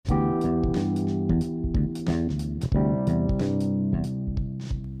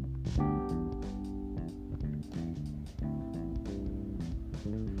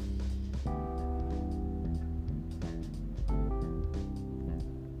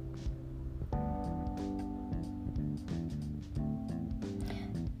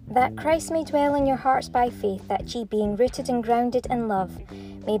that Christ may dwell in your hearts by faith, that ye, being rooted and grounded in love,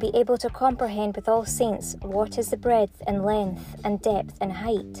 may be able to comprehend with all saints what is the breadth and length and depth and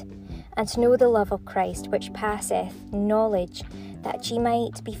height, and to know the love of Christ, which passeth knowledge, that ye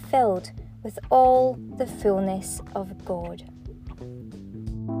might be filled with all the fullness of God.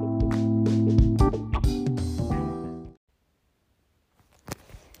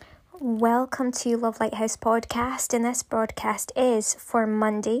 Welcome to Love Lighthouse Podcast, and this broadcast is for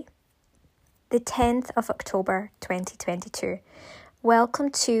Monday, the 10th of October 2022. Welcome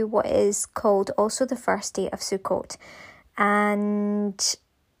to what is called also the first day of Sukkot. And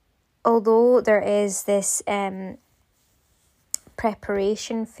although there is this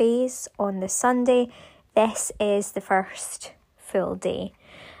preparation phase on the Sunday, this is the first full day.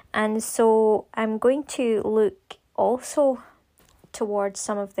 And so I'm going to look also towards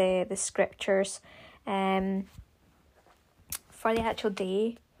some of the scriptures for the actual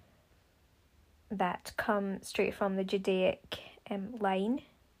day that come straight from the Judaic line.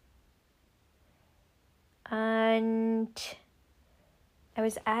 And I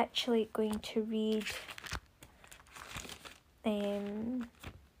was actually going to read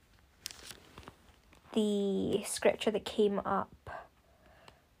the scripture that came up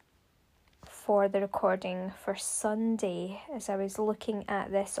for the recording for Sunday, as I was looking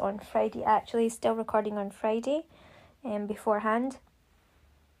at this on Friday. Actually, still recording on Friday beforehand.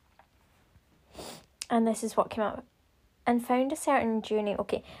 And this is what came up. And found a certain Jew named...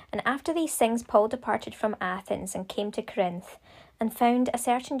 Okay. And after these things, Paul departed from Athens and came to Corinth, and found a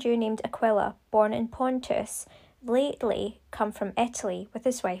certain Jew named Aquila, born in Pontus, lately come from Italy, with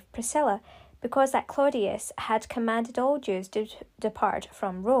his wife Priscilla, because that Claudius had commanded all Jews to depart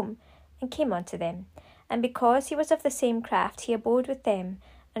from Rome, and came unto them. And because he was of the same craft, he abode with them,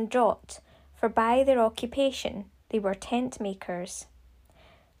 and wrought, for by their occupation they were tent makers.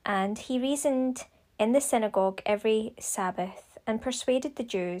 And he reasoned in the synagogue every Sabbath, and persuaded the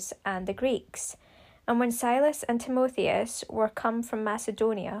Jews and the Greeks. And when Silas and Timotheus were come from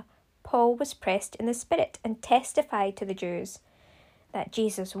Macedonia, Paul was pressed in the spirit, and testified to the Jews that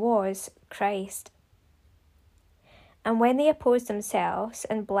Jesus was Christ. And when they opposed themselves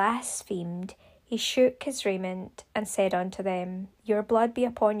and blasphemed, he shook his raiment, and said unto them, Your blood be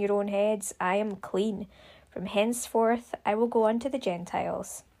upon your own heads, I am clean. From henceforth I will go unto the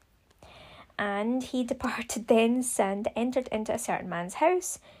Gentiles. And he departed thence, and entered into a certain man's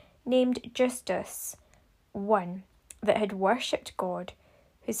house, named Justus, one that had worshipped God,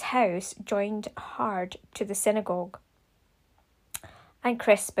 whose house joined hard to the synagogue. And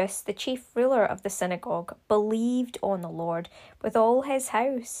Crispus, the chief ruler of the synagogue, believed on the Lord with all his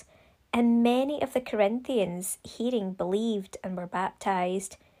house. And many of the Corinthians, hearing, believed, and were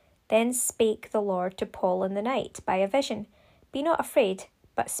baptized. Then spake the Lord to Paul in the night by a vision, Be not afraid,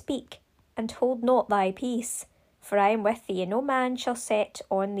 but speak, and hold not thy peace. For I am with thee, and no man shall set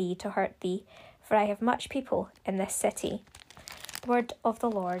on thee to hurt thee, for I have much people in this city. Word of the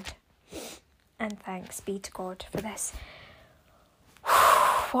Lord, and thanks be to God for this.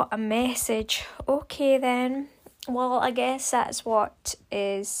 What a message. Okay then. Well, I guess that's what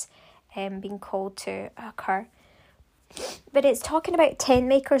is being called to occur. But it's talking about tent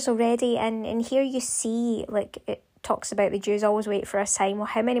makers already, and here you see, like, it talks about the Jews always wait for a sign. Well,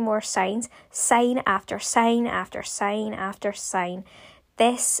 how many more signs? Sign after sign after sign after sign.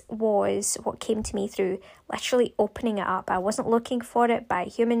 This was what came to me through literally opening it up. I wasn't looking for it by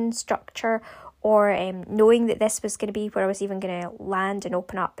human structure or knowing that this was going to be where I was even going to land and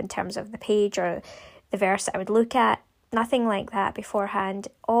open up in terms of the page or the verse that I would look at. Nothing like that beforehand,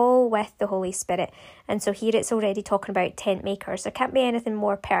 all with the Holy Spirit. And so here it's already talking about tent makers. There can't be anything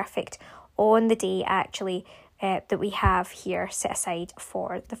more perfect on the day actually that we have here set aside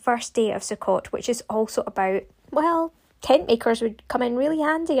for the first day of Sukkot, which is also about, well, tent makers would come in really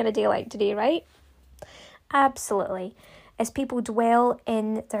handy on a day like today, right? Absolutely. As people dwell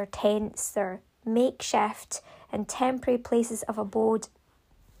in their tents, their makeshift and temporary places of abode,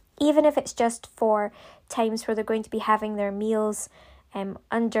 even if it's just for times where they're going to be having their meals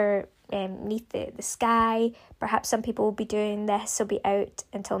underneath the sky. Perhaps some people will be doing this, will be out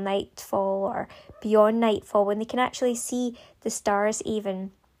until nightfall or beyond nightfall, when they can actually see the stars even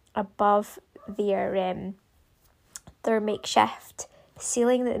above their makeshift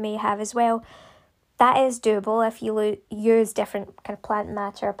ceiling that they may have as well. That is doable if you use different kind of plant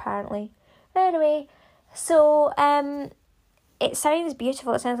matter, apparently. Anyway, so it sounds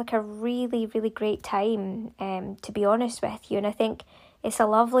beautiful. It sounds like a really, really great time, to be honest with you. And I think it's a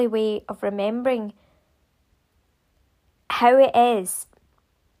lovely way of remembering how it is,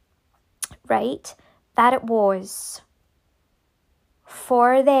 right, that it was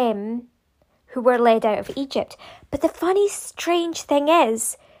for them who were led out of Egypt. But the funny, strange thing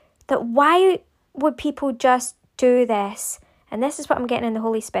is that why would people just do this? And this is what I'm getting in the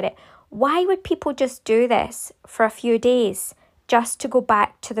Holy Spirit. Why would people just do this for a few days just to go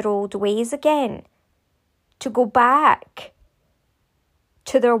back to their old ways again? To go back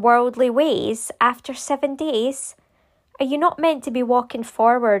to their worldly ways after 7 days? Are you not meant to be walking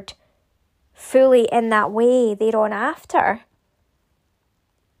forward fully in that way thereon after?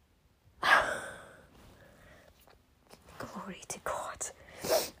 Glory to God.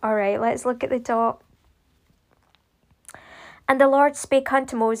 All right, let's look at the top. And the Lord spake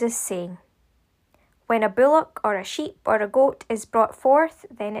unto Moses, saying, When a bullock or a sheep or a goat is brought forth,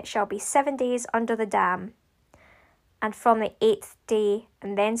 then it shall be 7 days under the dam. And from the 8th day,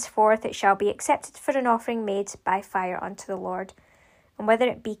 and thenceforth it shall be accepted for an offering made by fire unto the Lord. And whether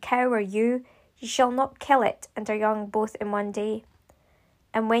it be cow or ewe, ye shall not kill it, and her young both in 1 day.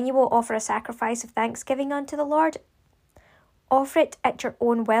 And when you will offer a sacrifice of thanksgiving unto the Lord, offer it at your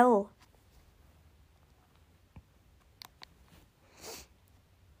own will.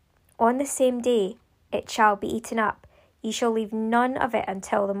 On the same day it shall be eaten up. Ye shall leave none of it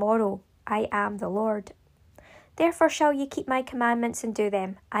until the morrow. I am the Lord. Therefore shall ye keep my commandments and do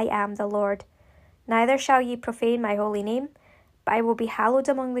them. I am the Lord. Neither shall ye profane my holy name, but I will be hallowed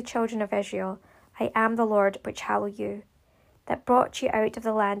among the children of Israel. I am the Lord which hallow you, that brought you out of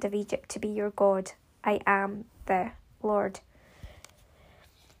the land of Egypt to be your God. I am the Lord.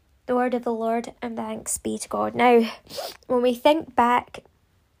 The word of the Lord, and thanks be to God. Now, when we think back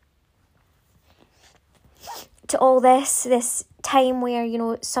to all this time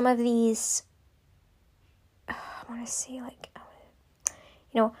where, some of these, I want to say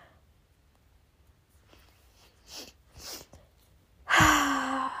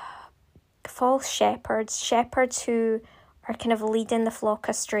false shepherds who are kind of leading the flock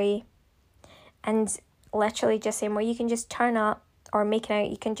astray and literally just saying, well, you can just turn up, or making out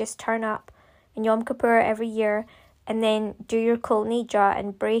you can just turn up in Yom Kippur every year and then do your Kol Nidra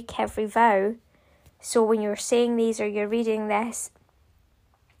and break every vow. So when you're saying these or you're reading this,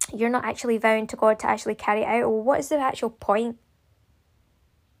 you're not actually vowing to God to actually carry it out. Well, what is the actual point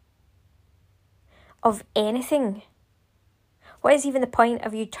of anything? What is even the point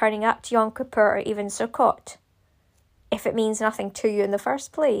of you turning up to Yom Kippur or even Sukkot if it means nothing to you in the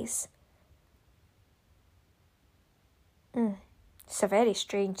first place? It's a very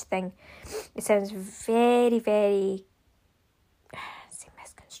strange thing. It sounds very, very,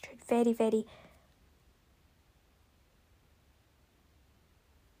 misconstrued, very, very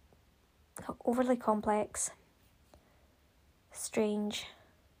overly complex, strange,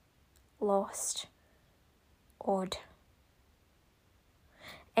 lost, odd.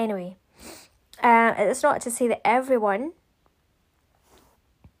 Anyway, it's not to say that everyone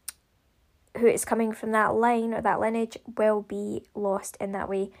who is coming from that line or that lineage will be lost in that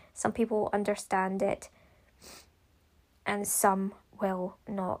way. Some people understand it and some will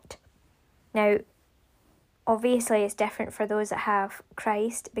not. Now, obviously it's different for those that have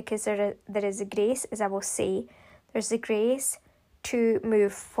Christ, because there is a grace, as I will say. There's a grace to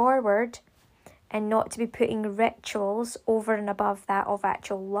move forward and not to be putting rituals over and above that of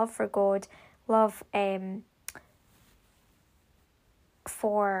actual love for God, love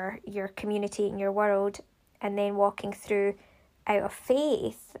for your community and your world, and then walking through out of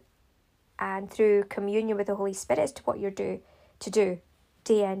faith and through communion with the Holy Spirit as to what you're to do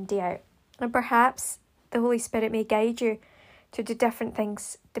day in, day out. And perhaps the Holy Spirit may guide you to do different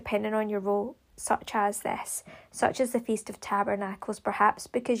things depending on your role, such as this, such as the Feast of Tabernacles, perhaps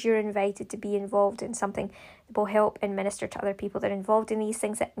because you're invited to be involved in something that will help and minister to other people that are involved in these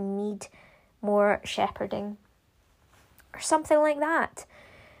things that need more shepherding, or something like that.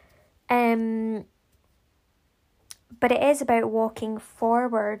 But it is about walking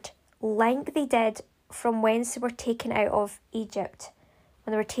forward like they did from whence they were taken out of Egypt.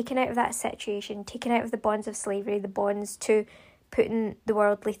 When they were taken out of that situation, taken out of the bonds of slavery, the bonds to putting the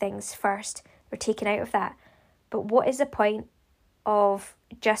worldly things first, they were taken out of that. But what is the point of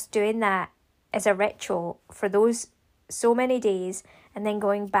just doing that as a ritual for those so many days and then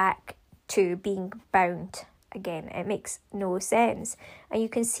going back to being bound again? It makes no sense. And you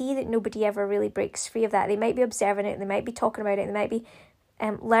can see that nobody ever really breaks free of that. They might be observing it, they might be talking about it, they might be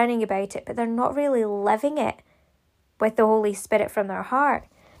learning about it, but they're not really living it with the Holy Spirit from their heart.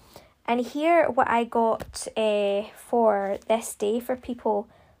 And here, what I got for this day for people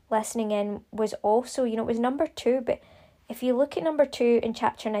listening in was also, it was number 2, but if you look at number 2 in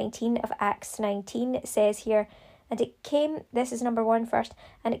chapter 19 of Acts 19, it says here, this is number 1 first,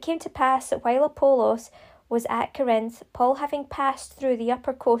 and it came to pass that while Apollos was at Corinth, Paul, having passed through the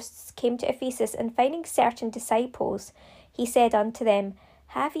upper coasts, came to Ephesus, and finding certain disciples, he said unto them,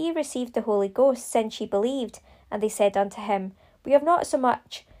 Have ye received the Holy Ghost since ye believed? And they said unto him, We have not so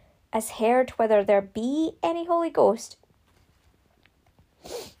much as heard whether there be any Holy Ghost.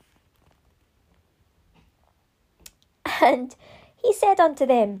 And he said unto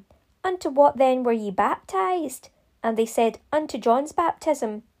them, Unto what then were ye baptized? And they said, Unto John's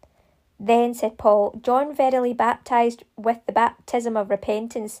baptism. Then said Paul, John verily baptized with the baptism of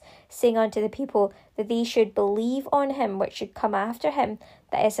repentance, saying unto the people that they should believe on him which should come after him,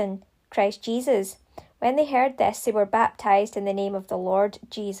 that is in Christ Jesus. When they heard this, they were baptized in the name of the Lord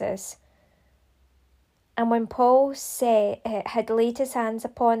Jesus. And when Paul had laid his hands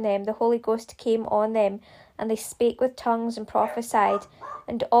upon them, the Holy Ghost came on them, and they spake with tongues and prophesied.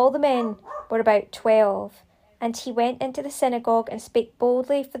 And all the men were about 12. And he went into the synagogue and spake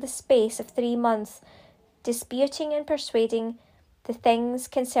boldly for the space of 3 months, disputing and persuading the things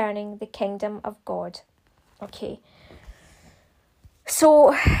concerning the kingdom of God. Okay.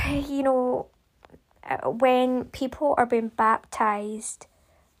 So, when people are being baptized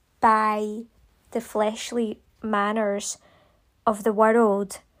by the fleshly manners of the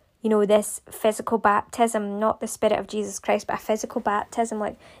world, this physical baptism, not the Spirit of Jesus Christ, but a physical baptism,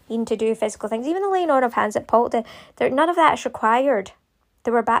 like needing to do physical things, even the laying on of hands that Paul did, none of that is required.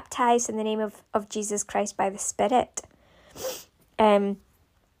 They were baptized in the name of Jesus Christ by the Spirit. When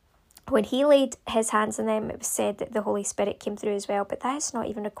he laid his hands on them, it was said that the Holy Spirit came through as well, but that is not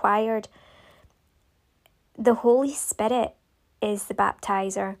even required. The Holy Spirit is the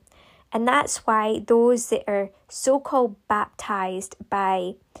baptizer. And that's why those that are so-called baptized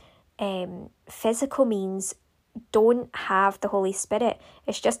by physical means don't have the Holy Spirit.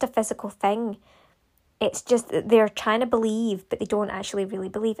 It's just a physical thing. It's just that they're trying to believe, but they don't actually really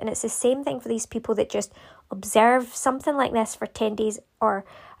believe. And it's the same thing for these people that just observe something like this for 10 days or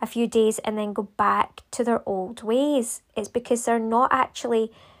a few days and then go back to their old ways. It's because they're not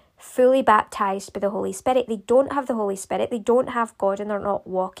actually fully baptized by the Holy Spirit. They don't have the Holy Spirit. They don't have God, and they're not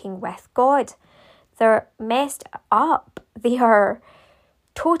walking with God. They're messed up. They are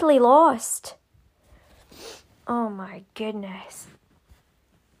totally lost. Oh my goodness.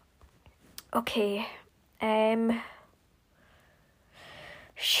 Okay. About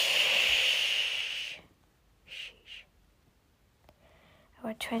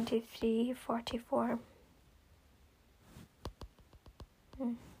 23:44.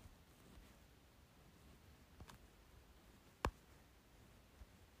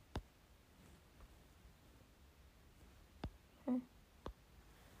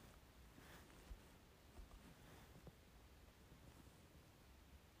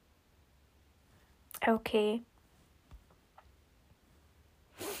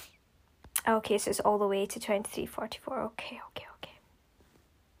 Okay, so it's all the way to 23:44. Okay.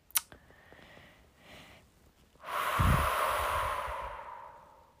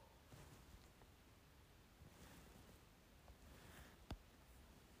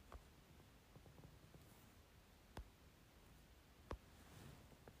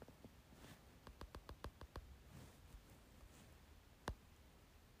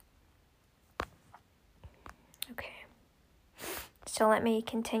 So let me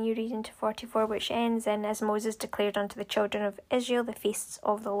continue reading to 44, which ends in, As Moses declared unto the children of Israel the feasts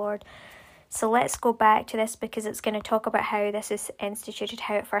of the Lord. So let's go back to this because it's going to talk about how this is instituted,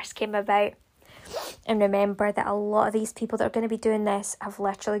 how it first came about. And remember that a lot of these people that are going to be doing this have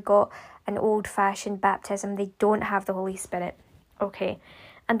literally got an old-fashioned baptism. They don't have the Holy Spirit. Okay.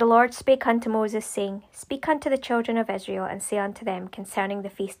 And the Lord spake unto Moses, saying, Speak unto the children of Israel, and say unto them concerning the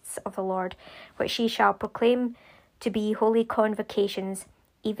feasts of the Lord, which ye shall proclaim to be holy convocations,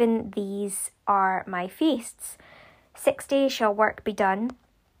 even these are my feasts. 6 days shall work be done,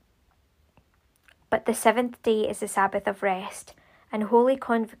 but the 7th day is the Sabbath of rest. And holy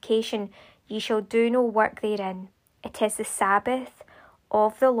convocation, ye shall do no work therein. It is the Sabbath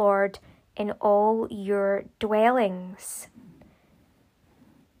of the Lord in all your dwellings.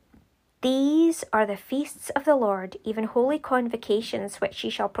 These are the feasts of the Lord, even holy convocations, which ye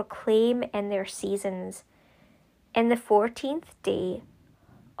shall proclaim in their seasons. In the 14th day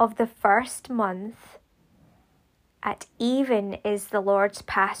of the first month at even is the Lord's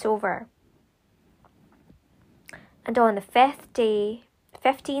Passover. And on the 15th day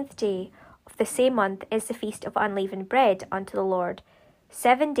of the same month is the feast of unleavened bread unto the Lord.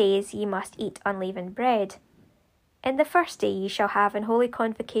 7 days ye must eat unleavened bread. In the first day ye shall have an holy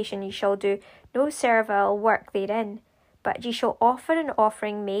convocation, ye shall do no servile work therein, but ye shall offer an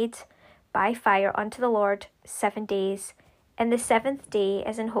offering made by fire unto the Lord 7 days. And the 7th day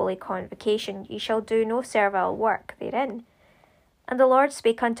is an holy convocation. Ye shall do no servile work therein. And the Lord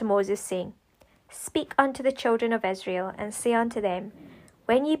spake unto Moses, saying, Speak unto the children of Israel, and say unto them,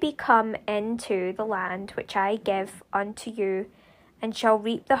 When ye be come into the land which I give unto you, and shall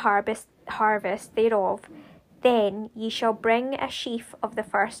reap the harvest thereof, then ye shall bring a sheaf of the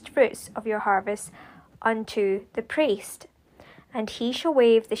first fruits of your harvest unto the priest, and he shall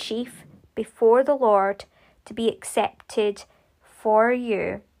wave the sheaf before the Lord to be accepted for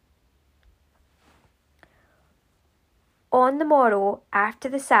you. On the morrow after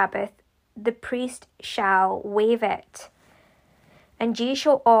the Sabbath, the priest shall wave it, and ye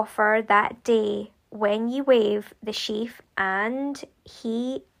shall offer that day when ye wave the sheaf and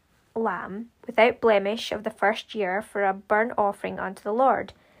he lamb without blemish of the first year for a burnt offering unto the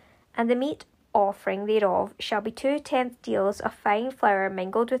Lord. And the meat offering thereof shall be 2/10 deals of fine flour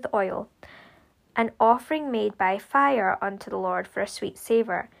mingled with oil, an offering made by fire unto the Lord for a sweet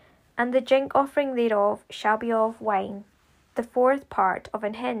savour. And the drink offering thereof shall be of wine, the 4th part of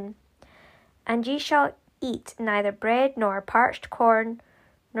an hin. And ye shall eat neither bread nor parched corn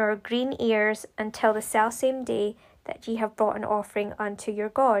nor green ears until the selfsame day that ye have brought an offering unto your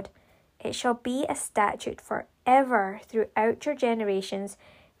God. It shall be a statute for ever throughout your generations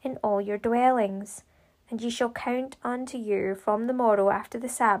in all your dwellings. And ye shall count unto you from the morrow after the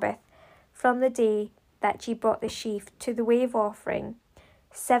Sabbath, from the day that ye brought the sheaf to the wave offering.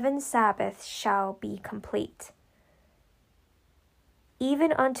 7 Sabbaths shall be complete.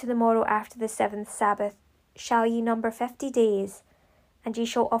 Even unto the morrow after the 7th Sabbath shall ye number 50 days, and ye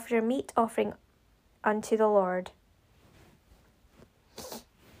shall offer your meat offering unto the Lord.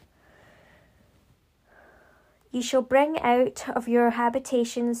 Ye shall bring out of your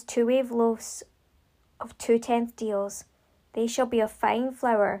habitations 2 wave loaves of 2/10 deals. They shall be of fine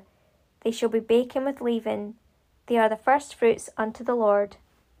flour. They shall be baken with leaven. They are the first fruits unto the Lord.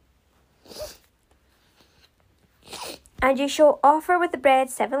 And ye shall offer with the bread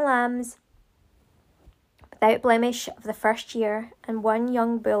 7 lambs without blemish of the first year, and 1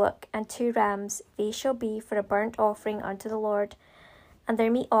 young bullock, and 2 rams. They shall be for a burnt offering unto the Lord. And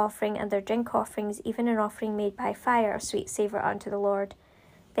their meat offering and their drink offerings, even an offering made by fire, of sweet savour unto the Lord.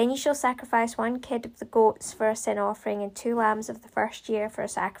 Then ye shall sacrifice 1 kid of the goats for a sin offering, and 2 lambs of the first year for a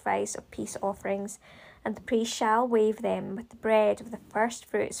sacrifice of peace offerings. And the priest shall wave them with the bread of the first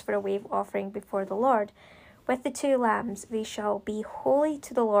fruits for a wave offering before the Lord. With the 2 lambs they shall be holy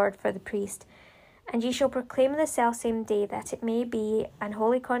to the Lord for the priest. And ye shall proclaim the selfsame day that it may be an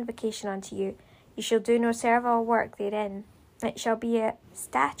holy convocation unto you. Ye shall do no servile work therein. It shall be a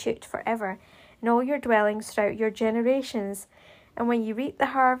statute for ever in all your dwellings throughout your generations. And when ye reap the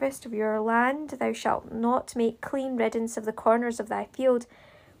harvest of your land, thou shalt not make clean riddance of the corners of thy field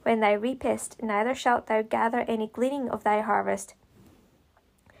when thou reapest, neither shalt thou gather any gleaning of thy harvest.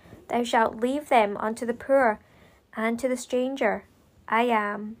 Thou shalt leave them unto the poor and to the stranger. I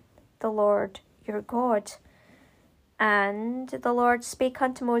am the Lord your God. And the Lord spake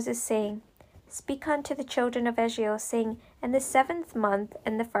unto Moses, saying, Speak unto the children of Israel, saying, In the 7th month,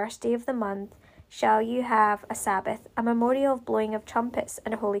 in the first day of the month, shall you have a Sabbath, a memorial of blowing of trumpets,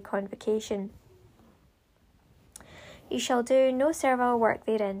 and a holy convocation. Ye shall do no servile work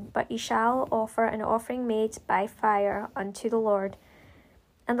therein, but ye shall offer an offering made by fire unto the Lord.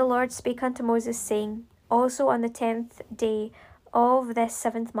 And the Lord spake unto Moses, saying, Also on the 10th day of this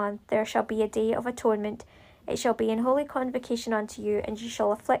 7th month there shall be a day of atonement. It shall be an holy convocation unto you, and ye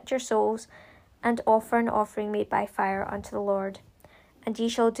shall afflict your souls, and offer an offering made by fire unto the Lord. And ye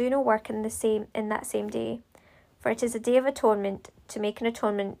shall do no work in that same day, for it is a day of atonement, to make an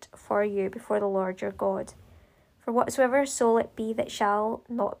atonement for you before the Lord your God. For whatsoever soul it be that shall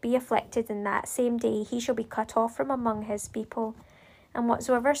not be afflicted in that same day, he shall be cut off from among his people. And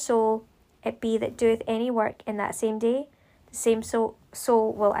whatsoever soul it be that doeth any work in that same day, the same soul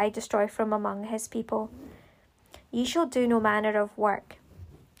will I destroy from among his people. Ye shall do no manner of work.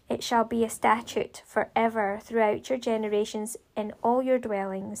 It shall be a statute for ever throughout your generations in all your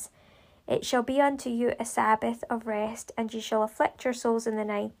dwellings. It shall be unto you a Sabbath of rest, and ye shall afflict your souls in the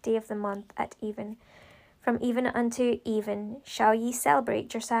 9th day of the month at even. From even unto even shall ye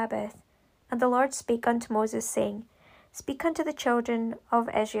celebrate your Sabbath. And the Lord spake unto Moses, saying, Speak unto the children of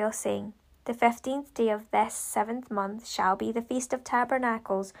Israel, saying, The 15th day of this 7th month shall be the Feast of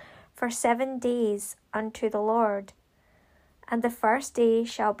Tabernacles for 7 days unto the Lord. And the first day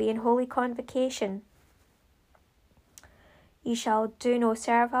shall be an holy convocation. Ye shall do no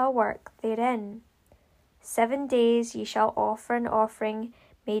servile work therein. 7 days ye shall offer an offering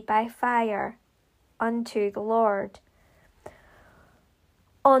made by fire unto the Lord.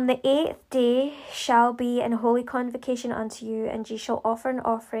 On the 8th day shall be an holy convocation unto you, and ye shall offer an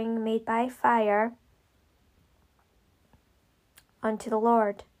offering made by fire unto the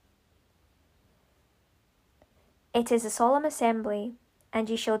Lord. It is a solemn assembly, and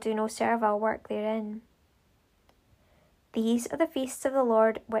ye shall do no servile work therein. These are the feasts of the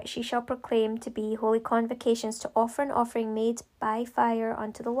Lord, which ye shall proclaim to be holy convocations, to offer an offering made by fire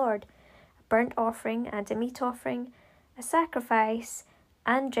unto the Lord, a burnt offering and a meat offering, a sacrifice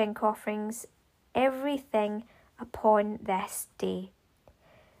and drink offerings, everything upon this day.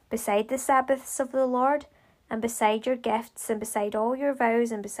 Beside the Sabbaths of the Lord, and beside your gifts, and beside all your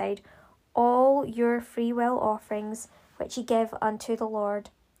vows, and beside all your freewill offerings, which ye give unto the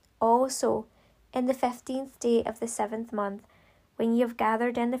Lord. Also, in the 15th day of the 7th month, when ye have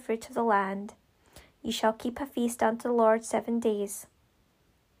gathered in the fruit of the land, ye shall keep a feast unto the Lord 7 days.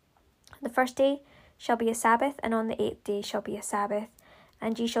 The first day shall be a Sabbath, and on the 8th day shall be a Sabbath.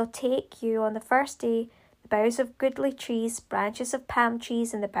 And ye shall take you on the first day the boughs of goodly trees, branches of palm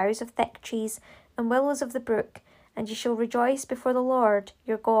trees, and the boughs of thick trees, and willows of the brook, and ye shall rejoice before the Lord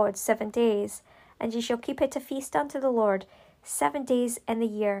your God 7 days. And ye shall keep it a feast unto the Lord 7 days in the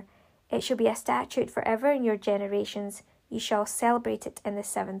year. It shall be a statute for ever in your generations. Ye shall celebrate it in the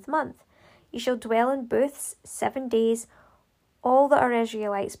 7th month. Ye shall dwell in booths 7 days. All that are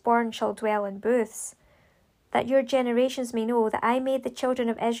Israelites born shall dwell in booths, that your generations may know that I made the children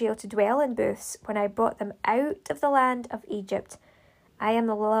of Israel to dwell in booths when I brought them out of the land of Egypt. I am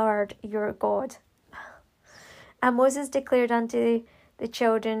the Lord your God. And Moses declared unto the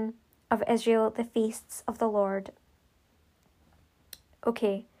children of Israel the feasts of the Lord.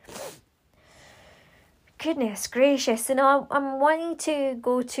 Okay. Goodness gracious. And I'm wanting to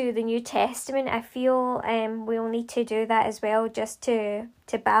go to the New Testament. I feel we'll need to do that as well, just to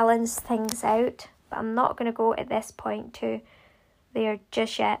balance things out. But I'm not going to go at this point to there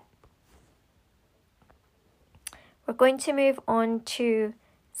just yet. We're going to move on to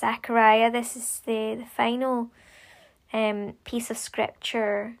Zechariah. This is the final piece of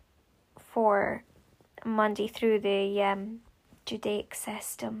scripture for Monday through the Judaic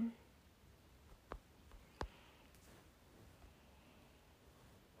system.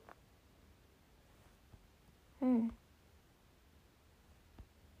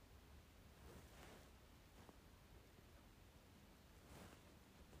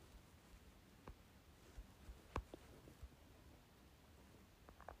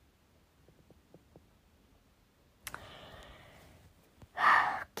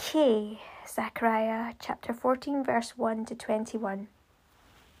 Okay, Zechariah chapter 14 verse 1 to 21.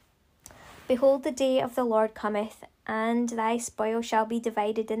 Behold, the day of the Lord cometh, and thy spoil shall be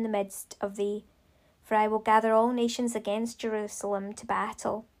divided in the midst of thee. For I will gather all nations against Jerusalem to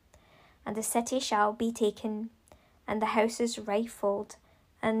battle, and the city shall be taken, and the houses rifled,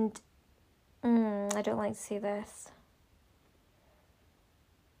 and... I don't like to say this.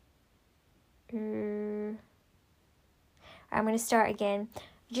 I'm going to start again.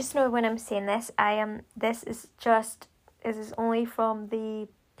 Just know when I'm saying this, this is from the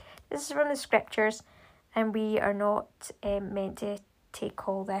scriptures, and we are not meant to take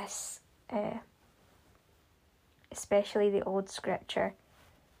all this, especially the old scripture,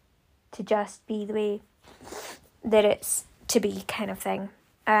 to just be the way that it's to be, kind of thing.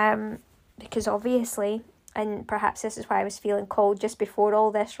 Because obviously, and perhaps this is why I was feeling called just before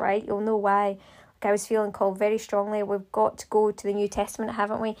all this, right? You'll know why. I was feeling called very strongly. We've got to go to the New Testament,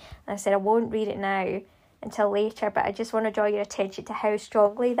 haven't we? And I said I won't read it now until later, but I just want to draw your attention to how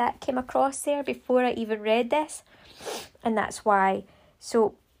strongly that came across there before I even read this. And that's why.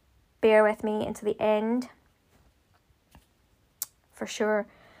 So bear with me until the end. For sure.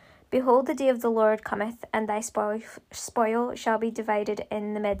 Behold, the day of the Lord cometh, and thy spoil shall be divided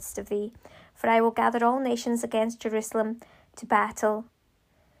in the midst of thee. For I will gather all nations against Jerusalem to battle,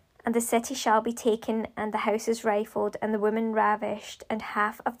 and the city shall be taken, and the houses rifled, and the women ravished, and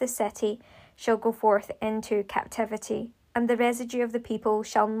half of the city shall go forth into captivity, and the residue of the people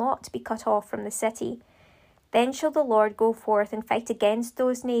shall not be cut off from the city. Then shall the Lord go forth and fight against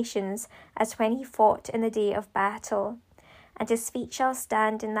those nations, as when he fought in the day of battle. And his feet shall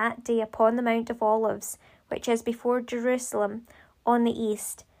stand in that day upon the Mount of Olives, which is before Jerusalem, on the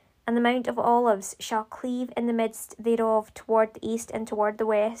east. And the Mount of Olives shall cleave in the midst thereof toward the east and toward the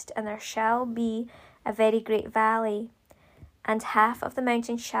west, and there shall be a very great valley. And half of the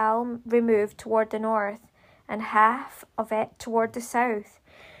mountain shall remove toward the north, and half of it toward the south.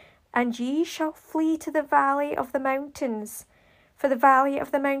 And ye shall flee to the valley of the mountains, for the valley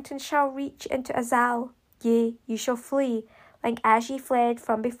of the mountains shall reach into Azal. Yea, ye shall flee, like as ye fled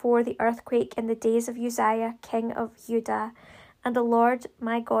from before the earthquake in the days of Uzziah king of Judah, And the Lord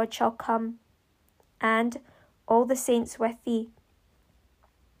my God shall come, and all the saints with thee.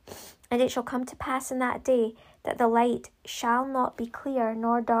 And it shall come to pass in that day that the light shall not be clear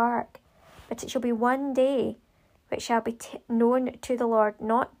nor dark, but it shall be one day which shall be known to the Lord,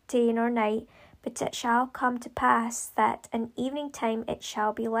 not day nor night, but it shall come to pass that in evening time it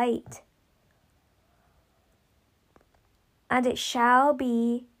shall be light. And it shall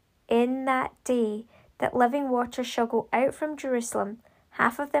be in that day that living waters shall go out from Jerusalem,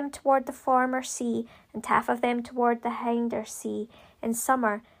 half of them toward the former sea, and half of them toward the hinder sea. In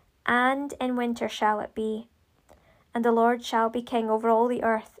summer and in winter shall it be. And the Lord shall be king over all the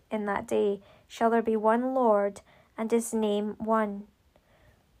earth. In that day shall there be one Lord, and his name one.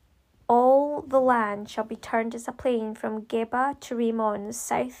 All the land shall be turned as a plain from Geba to Rimmon,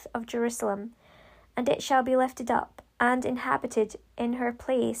 south of Jerusalem, and it shall be lifted up and inhabited in her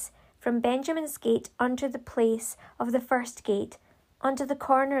place, from Benjamin's gate unto the place of the first gate, unto the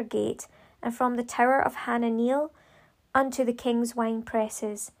corner gate, and from the tower of Hananeel unto the king's wine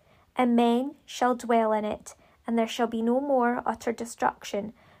presses. And men shall dwell in it, and there shall be no more utter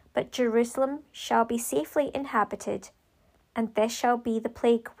destruction, but Jerusalem shall be safely inhabited. And this shall be the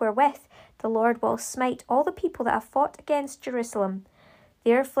plague wherewith the Lord will smite all the people that have fought against Jerusalem.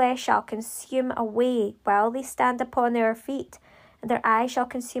 Their flesh shall consume away while they stand upon their feet, and their eyes shall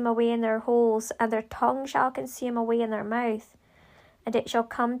consume away in their holes, and their tongue shall consume away in their mouth. And it shall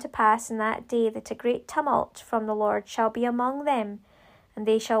come to pass in that day that a great tumult from the Lord shall be among them, and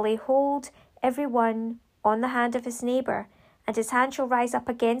they shall lay hold every one on the hand of his neighbour, and his hand shall rise up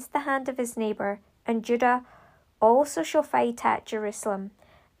against the hand of his neighbour, and Judah also shall fight at Jerusalem.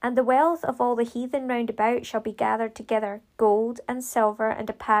 And the wealth of all the heathen round about shall be gathered together, gold and silver and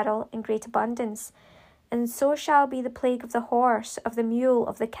apparel in great abundance. And so shall be the plague of the horse, of the mule,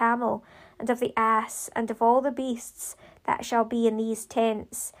 of the camel, and of the ass, and of all the beasts that shall be in these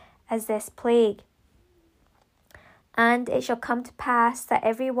tents, as this plague. And it shall come to pass that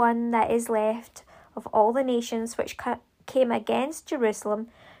every one that is left of all the nations which came against Jerusalem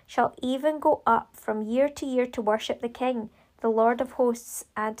shall even go up from year to year to worship the King, the Lord of hosts,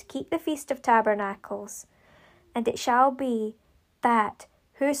 and to keep the Feast of Tabernacles. And it shall be that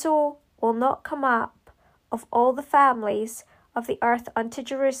whoso will not come up of all the families of the earth unto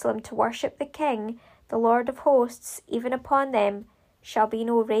Jerusalem to worship the King, the Lord of hosts, even upon them shall be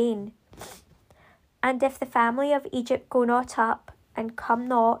no rain. And if the family of Egypt go not up, and come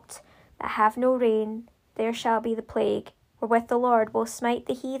not, that have no rain, there shall be the plague, wherewith the Lord will smite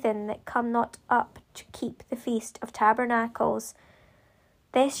the heathen that come not up to keep the Feast of Tabernacles.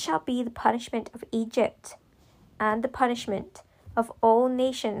 This shall be the punishment of Egypt, and the punishment of all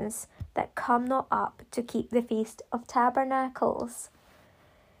nations that come not up to keep the Feast of Tabernacles.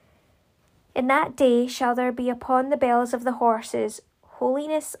 In that day shall there be upon the bells of the horses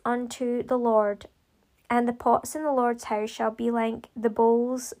holiness unto the Lord, and the pots in the Lord's house shall be like the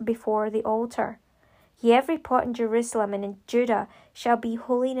bowls before the altar. Yea, every pot in Jerusalem and in Judah shall be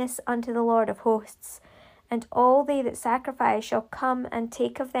holiness unto the Lord of hosts. And all they that sacrifice shall come and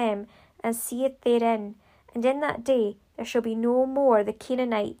take of them, and see it therein. And in that day there shall be no more the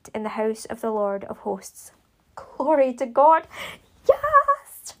Canaanite in the house of the Lord of hosts. Glory to God.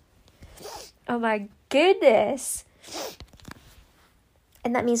 Yes! Oh my goodness.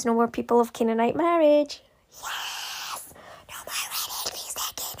 And that means no more people of Canaanite marriage. Yes! No more weddings, please,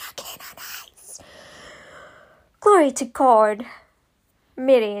 Canaanites. Glory to God.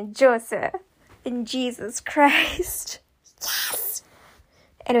 Mary and Joseph. In Jesus Christ. Yes!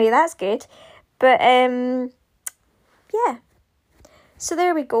 Anyway, that's good. But, yeah. So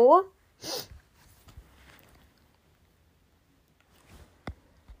there we go.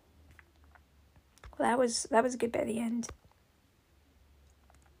 Well, that was a good bit at the end.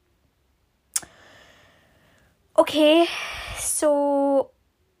 Okay, so...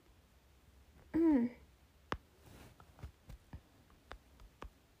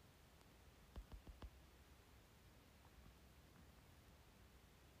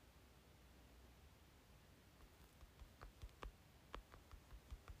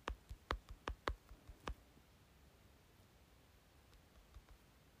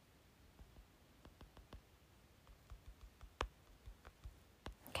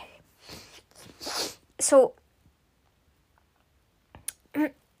 So,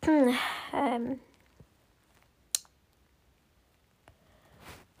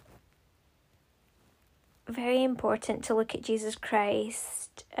 very important to look at Jesus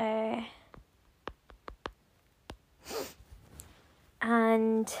Christ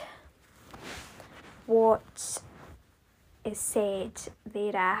and what is said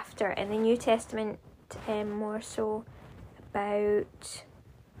thereafter in the New Testament, more so about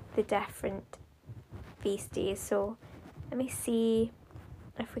the different feast days. So let me see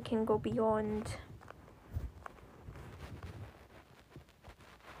if we can go beyond.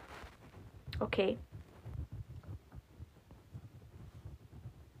 Okay.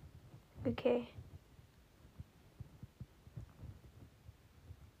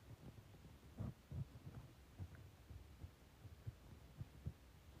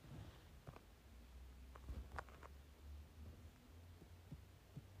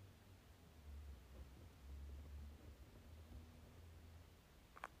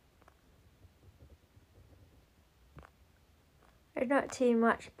 There's not too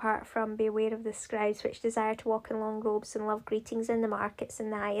much apart from beware of the scribes which desire to walk in long robes and love greetings in the markets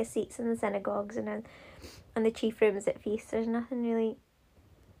and the highest seats in the synagogues and the chief rooms at feasts. There's nothing really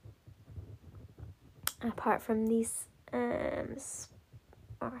apart from these are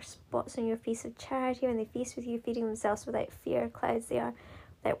spots on your feast of charity when they feast with you, feeding themselves without fear. Clouds they are,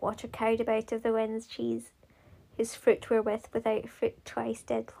 without water carried about of the winds. Trees whose fruit wherewith without fruit twice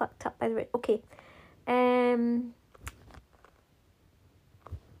dead plucked up by the root. Okay.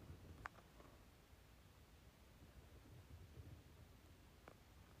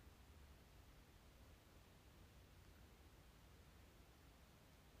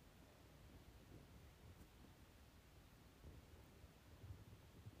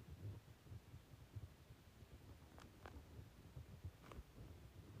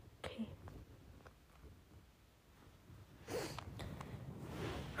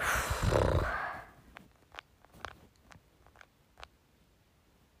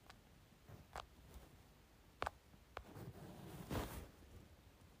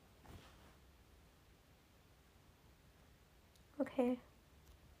 Okay.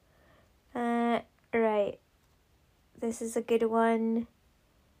 Right. This is a good one.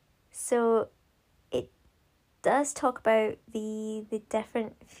 So it does talk about the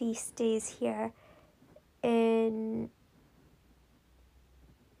different feast days here in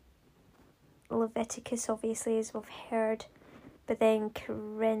Leviticus, obviously, as we've heard, but then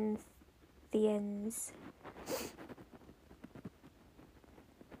Corinthians.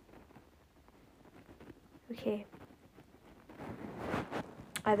 Okay.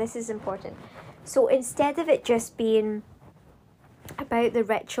 This is important. So instead of it just being about the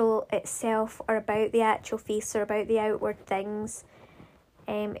ritual itself or about the actual feast or about the outward things,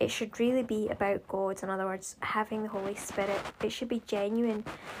 it should really be about God. In other words, having the Holy Spirit. It should be genuine.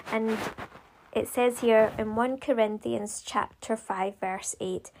 And it says here in 1 Corinthians chapter 5 verse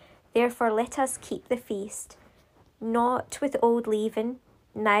 8, therefore let us keep the feast, not with old leaven,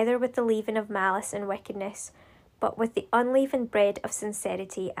 neither with the leaven of malice and wickedness, but with the unleavened bread of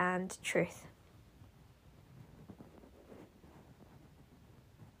sincerity and truth.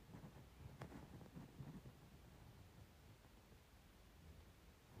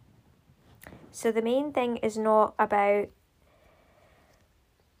 So the main thing is not about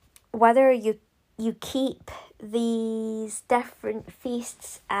whether you keep these different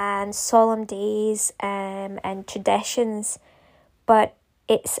feasts and solemn days and traditions, but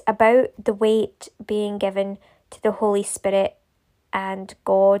it's about the weight being given to the Holy Spirit and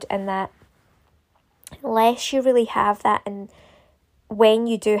God, and that unless you really have that, and when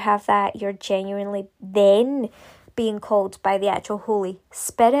you do have that, you're genuinely then being called by the actual Holy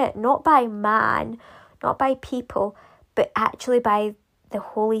Spirit, not by man, not by people, but actually by the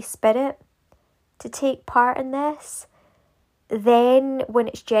Holy Spirit to take part in this. Then when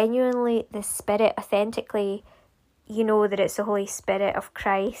it's genuinely the Spirit, authentically, you know that it's the Holy Spirit of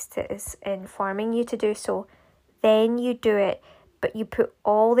Christ that is informing you to do so, then you do it, but you put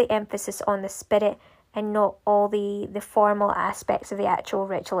all the emphasis on the Spirit and not all the formal aspects of the actual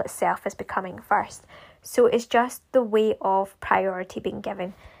ritual itself as becoming first. So it's just the way of priority being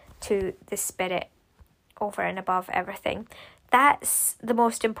given to the Spirit over and above everything. That's the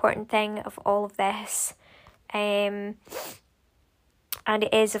most important thing of all of this. And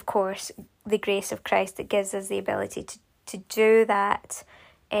it is, of course, the grace of Christ that gives us the ability to do that,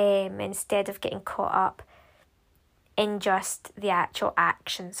 instead of getting caught up in just the actual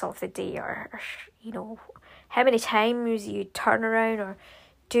actions of the day, or how many times you turn around or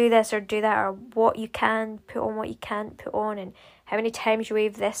do this or do that, or what you can put on, what you can't put on, and how many times you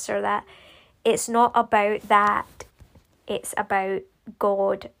wave this or that. It's not about that. It's about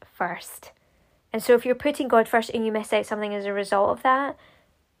God first. And so if you're putting God first and you miss out something as a result of that,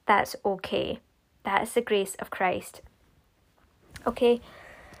 that's okay. That's the grace of Christ. Okay.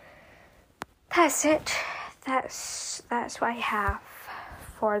 That's it. That's what I have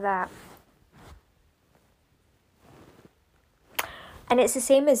for that. And it's the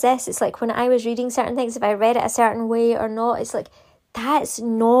same as this. It's like when I was reading certain things, if I read it a certain way or not, it's like, that's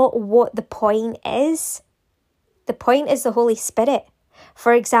not what the point is. The point is the Holy Spirit.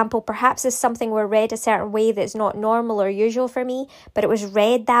 For example, perhaps if something were read a certain way that's not normal or usual for me, but it was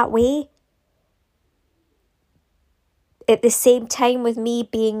read that way, at the same time with me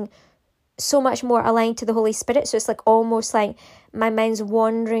being so much more aligned to the Holy Spirit. So it's like almost like my mind's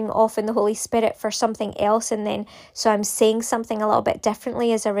wandering off in the Holy Spirit for something else, and then so I'm saying something a little bit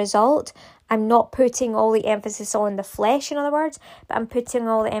differently as a result. I'm not putting all the emphasis on the flesh, in other words, but I'm putting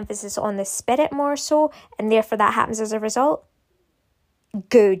all the emphasis on the Spirit more so, and therefore that happens as a result.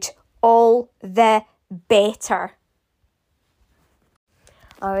 Good. All the better.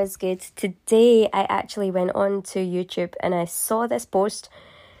 Oh, it's good. Today I actually went on to YouTube and I saw this post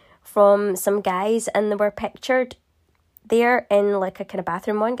from some guys, and they were pictured there in like a kind of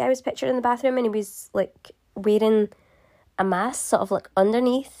bathroom. One guy was pictured in the bathroom and he was like wearing a mask sort of like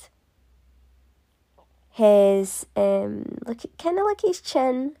underneath his like kind of like his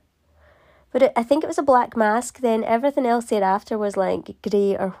chin, but I think it was a black mask. Then everything else thereafter was like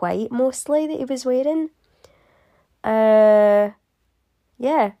grey or white mostly that he was wearing.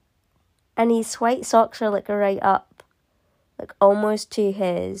 Yeah, and his white socks are like right up, like almost to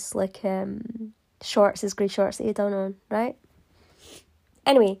his like shorts, his grey shorts that he done on, right?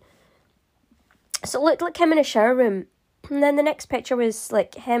 Anyway, so it looked like him in a shower room, and then the next picture was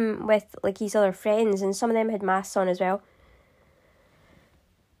like him with like his other friends, and some of them had masks on as well.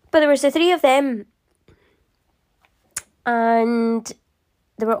 But there was the three of them, and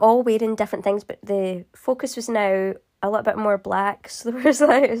they were all wearing different things, but the focus was now a little bit more black, so there was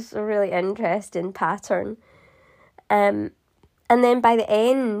like a really interesting pattern. And then by the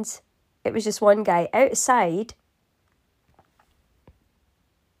end, it was just one guy outside,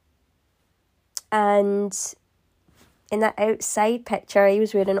 and in that outside picture, he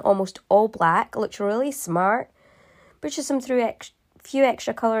was wearing almost all black, looked really smart, but just some few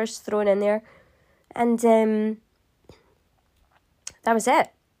extra colours thrown in there, and that was it.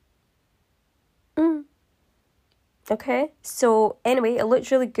 Okay, so anyway, it looked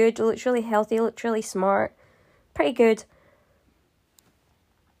really good, it looked really healthy, it looked really smart, pretty good.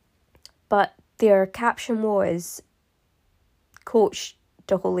 But their caption was, Coach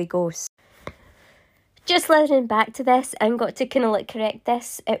the Holy Ghost. Just listening back to this, and got to kind of like correct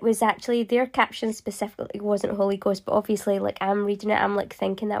this. It was actually, their caption specifically wasn't Holy Ghost, but obviously like I'm reading it, I'm like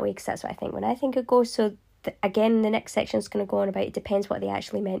thinking that way because that's what I think when I think of ghost. So again, the next section is going to go on about it depends what they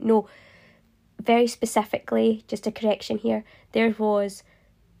actually meant. No, very specifically, just a correction here, there was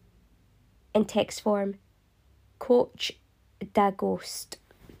in text form, Coach da Ghost.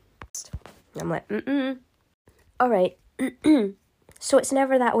 I'm like, Alright, so it's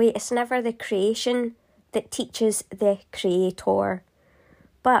never that way. It's never the creation that teaches the creator.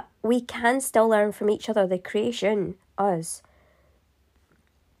 But we can still learn from each other, the creation, us.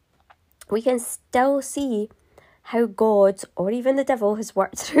 We can still see how God, or even the devil, has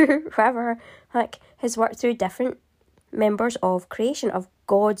worked through, whoever, like, has worked through different members of creation, of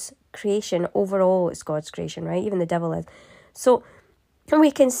God's creation. Overall, it's God's creation, right? Even the devil is. So,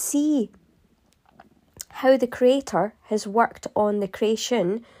 we can see how the creator has worked on the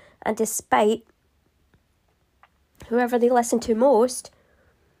creation, and despite whoever they listen to most,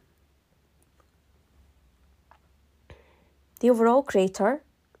 the overall creator,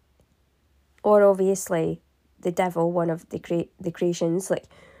 or obviously the devil, one of the creations, like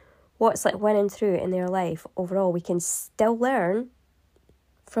what's like winning through in their life overall, we can still learn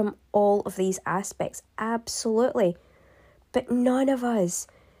from all of these aspects, absolutely. But none of us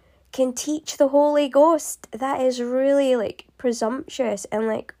can teach the Holy Ghost. That is really like presumptuous, and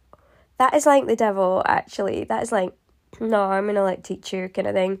like that is like the devil, actually. That is like, no, I'm gonna like teach you kind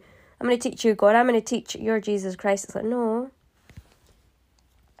of thing. I'm gonna teach you God, I'm gonna teach your Jesus Christ. It's like, no,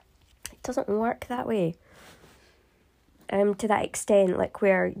 it doesn't work that way. To that extent, like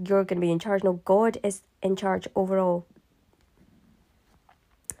where you're going to be in charge. No, God is in charge overall.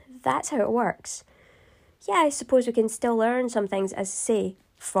 That's how it works. Yeah, I suppose we can still learn some things, as I say,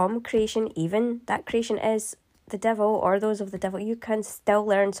 from creation, even that creation is the devil or those of the devil. You can still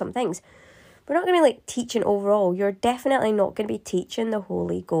learn some things. We're not going to be like teaching overall. You're definitely not going to be teaching the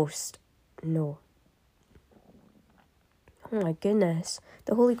Holy Ghost. No. Oh my goodness.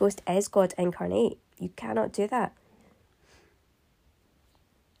 The Holy Ghost is God incarnate. You cannot do that.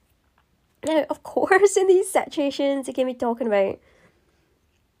 Now, of course, in these situations, they can be talking about,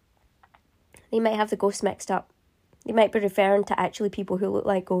 they might have the ghosts mixed up. They might be referring to actually people who look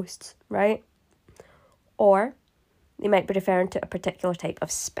like ghosts, right? Or they might be referring to a particular type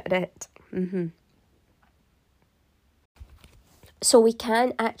of spirit. So we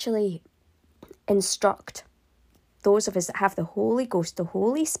can actually instruct those of us that have the Holy Ghost, the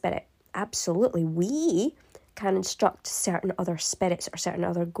Holy Spirit. Absolutely, we can instruct certain other spirits or certain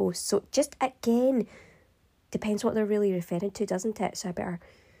other ghosts. So just again, depends what they're really referring to, doesn't it? So maybe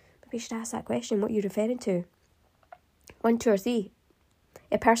you should ask that question. What are you referring to? 1, 2, or 3.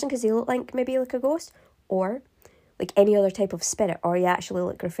 A person, because they look like maybe like a ghost, or like any other type of spirit, or you actually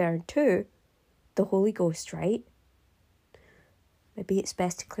like referring to the Holy Ghost, right? Maybe it's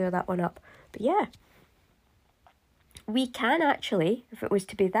best to clear that one up. But yeah, we can actually, if it was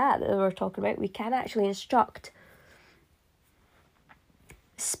to be that we're talking about, we can actually instruct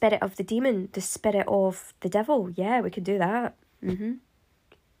spirit of the demon, the spirit of the devil. Yeah, we could do that.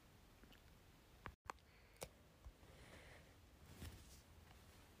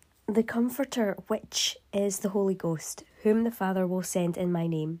 The Comforter, which is the Holy Ghost, whom the Father will send in my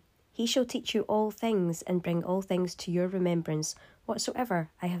name. He shall teach you all things and bring all things to your remembrance,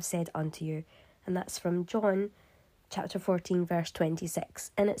 whatsoever I have said unto you. And that's from John chapter 14, verse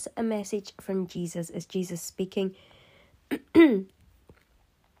 26. And it's a message from Jesus. It's Jesus speaking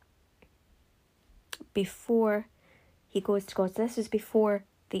before he goes to God. So this is before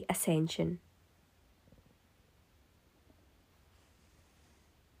the ascension.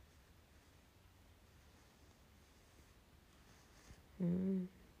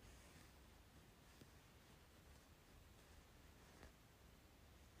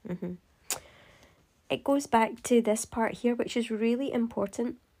 It goes back to this part here, which is really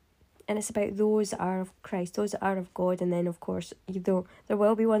important, and it's about those that are of Christ, those that are of God. And then of course, there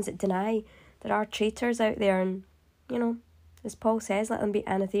will be ones that deny. There are traitors out there, and as Paul says, let them be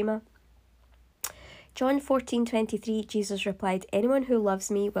anathema. John 14:23, Jesus replied, anyone who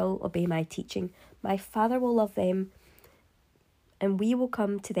loves me will obey my teaching. My Father will love them, and we will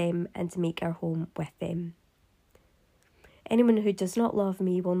come to them and make our home with them. Anyone who does not love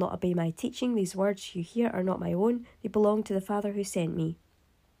me will not obey my teaching. These words you hear are not my own. They belong to the Father who sent me.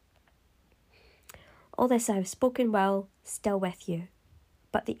 All this I have spoken while still with you.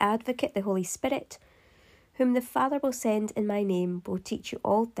 But the Advocate, the Holy Spirit, whom the Father will send in my name, will teach you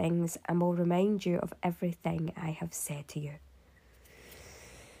all things and will remind you of everything I have said to you.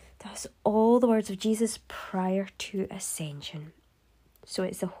 That's all the words of Jesus prior to ascension. So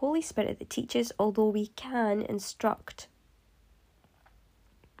it's the Holy Spirit that teaches, although we can instruct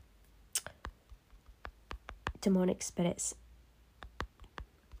demonic spirits.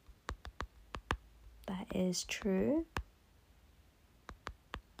 That is true.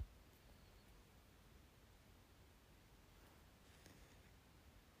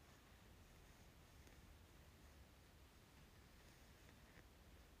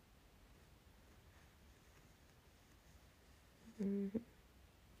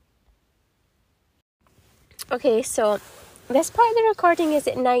 Okay, so this part of the recording is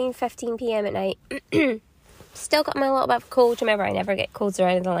at 9:15 p.m. at night. Still got my little bit of cold. Remember, I never get colds or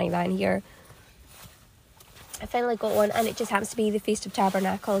anything like that in here. I finally got one, and it just happens to be the Feast of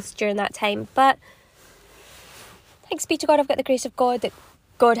Tabernacles during that time. But thanks be to God, I've got the grace of God, that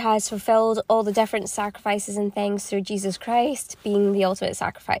God has fulfilled all the different sacrifices and things through Jesus Christ being the ultimate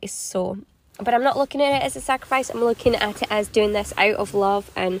sacrifice. So, but I'm not looking at it as a sacrifice. I'm looking at it as doing this out of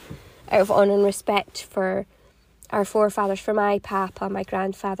love and out of honour and respect for our forefathers, for my papa, my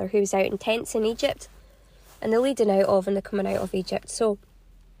grandfather, who was out in tents in Egypt, and the leading out of and the coming out of Egypt. So,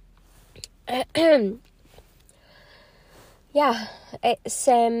 yeah, it's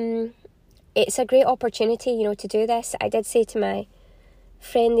a great opportunity, to do this. I did say to my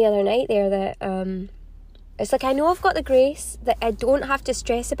friend the other night there that it's like, I know I've got the grace, that I don't have to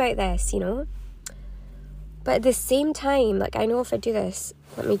stress about this, but at the same time, like, I know if I do this,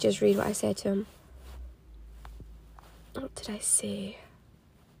 let me just read what I said to him. What did I say?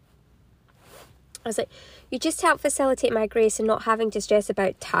 I was like, you just help facilitate my grace and not having to stress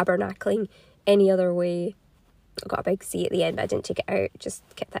about tabernacling any other way. I got a big C at the end, but I didn't take it out, just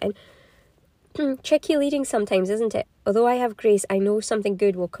kept that in. Tricky leading sometimes, isn't it? Although I have grace, I know something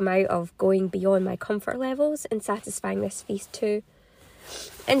good will come out of going beyond my comfort levels and satisfying this feast too.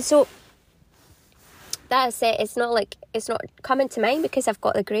 And so, that's it. It's not coming to mind because I've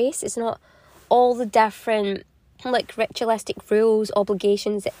got the grace. It's not all the different ritualistic rules,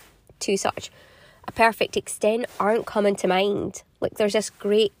 obligations that, to such a perfect extent, aren't coming to mind. Like, there's this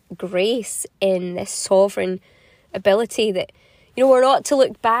great grace in this sovereign ability that, we're not to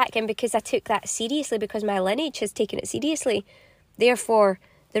look back, and because I took that seriously, because my lineage has taken it seriously, therefore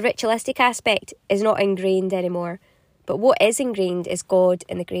the ritualistic aspect is not ingrained anymore. But what is ingrained is God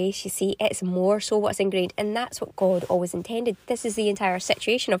and the grace. You see, it's more so what's ingrained, and that's what God always intended. This is the entire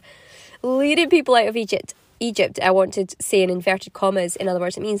situation of leading people out of Egypt Egypt, I want to say in inverted commas. In other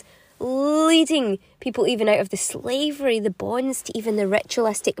words, it means leading people even out of the slavery, the bonds, to even the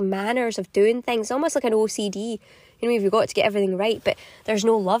ritualistic manners of doing things, almost like an OCD. You know, you've got to get everything right, but there's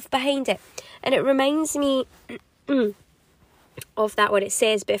no love behind it. And it reminds me of that when it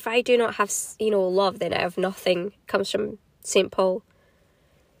says, but if I do not have, love, then I have nothing. Comes from St. Paul.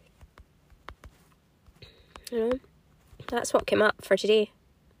 You know, that's what came up for today.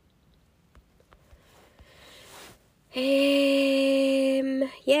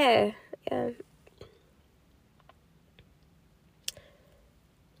 Yeah.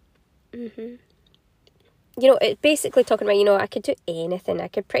 It's basically talking about, I could do anything. I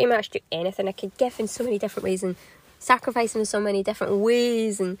could pretty much do anything. I could give in so many different ways and sacrifice in so many different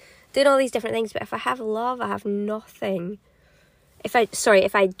ways and doing all these different things. But if I have love, I have nothing. If I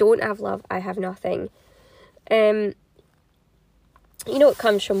don't have love, I have nothing. It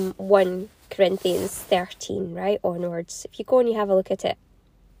comes from 1 Corinthians 13, right, onwards. If you go and you have a look at it,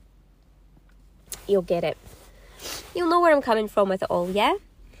 you'll get it. You'll know where I'm coming from with it all, yeah?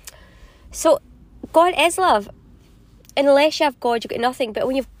 So, God is love. Unless you have God, you've got nothing. But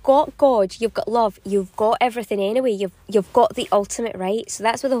when you've got God, you've got love. You've got everything anyway. You've got the ultimate, right? So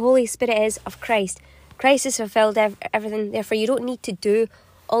that's what the Holy Spirit is of Christ. Christ has fulfilled everything. Therefore, you don't need to do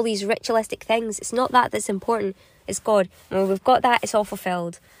all these ritualistic things. It's not that that's important. It's God. And when we've got that, it's all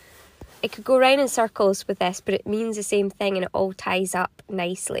fulfilled. It could go round in circles with this, but it means the same thing and it all ties up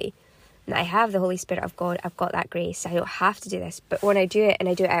nicely. And I have the Holy Spirit of God. I've got that grace. I don't have to do this. But when I do it, and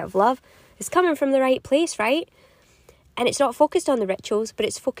I do it out of love, it's coming from the right place, right? And it's not focused on the rituals, but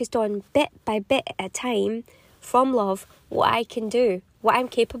it's focused on bit by bit at a time, from love, what I can do, what I'm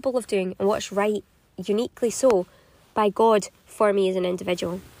capable of doing, and what's right, uniquely so, by God for me as an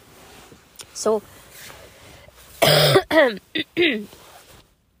individual. So,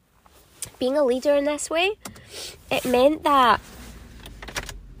 being a leader in this way, it meant that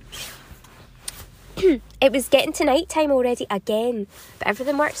it was getting to night time already again, but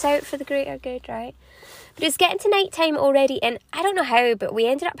everything works out for the greater good, right? But it's getting to night time already, and I don't know how, but we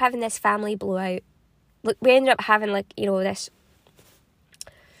ended up having this family blowout. Look, we ended up having this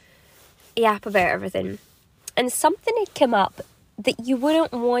yap about everything, and something had come up that you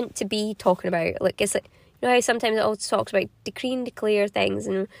wouldn't want to be talking about. It's like, how sometimes it also talks about decree and declare things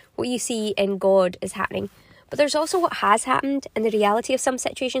and what you see in God is happening. But there's also what has happened and the reality of some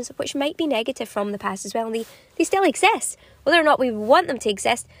situations which might be negative from the past as well. And they still exist. Whether or not we want them to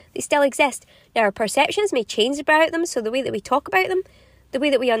exist, they still exist. Now, our perceptions may change about them, so the way that we talk about them, the way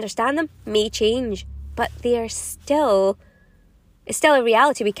that we understand them may change. But it's still a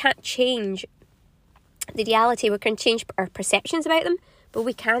reality. We can't change the reality. We can change our perceptions about them, but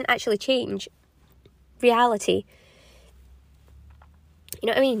we can't actually change reality. You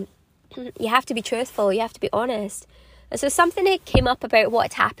know what I mean? You have to be truthful. You have to be honest. And so something that came up about what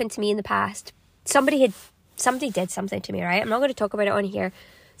had happened to me in the past. Somebody did something to me, right? I'm not going to talk about it on here.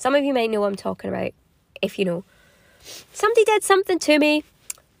 Some of you might know what I'm talking about, if you know. Somebody did something to me.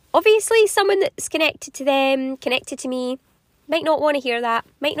 Obviously, someone that's connected to them, connected to me, might not want to hear that,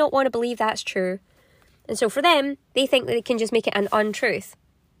 might not want to believe that's true. And so for them, they think that they can just make it an untruth.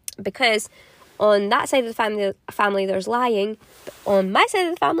 Because on that side of the family there's lying, but on my side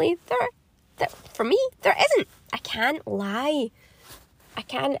of the family, for me, there isn't. I can't lie.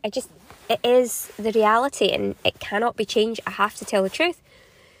 It is the reality and it cannot be changed. I have to tell the truth.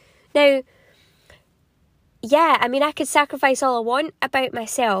 Now, yeah, I could sacrifice all I want about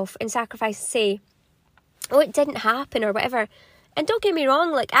myself and sacrifice and say, oh, it didn't happen or whatever. And don't get me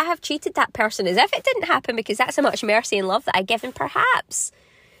wrong, I have treated that person as if it didn't happen because that's how much mercy and love that I give, and perhaps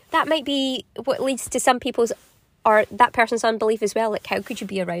that might be what leads to some people's or that person's unbelief as well. How could you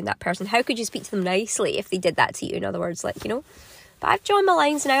be around that person? How could you speak to them nicely if they did that to you? In other words, But I've drawn my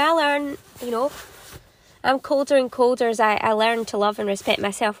lines now. I learn, I'm colder and colder as I learn to love and respect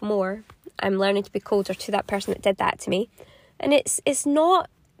myself more. I'm learning to be colder to that person that did that to me. And it's not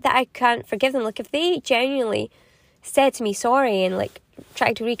that I can't forgive them. If they genuinely said to me sorry and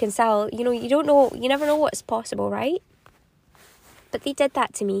tried to reconcile, you don't know, you never know what's possible, right? But they did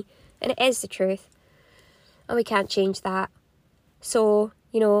that to me, and it is the truth. And we can't change that. So,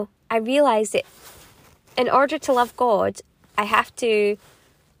 I realised that in order to love God, I have to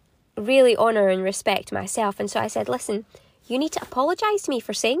really honour and respect myself. And so I said, listen, you need to apologise to me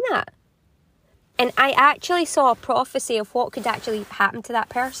for saying that. And I actually saw a prophecy of what could actually happen to that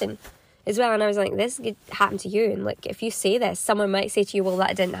person as well. And I was like, this could happen to you. And if you say this, someone might say to you, well,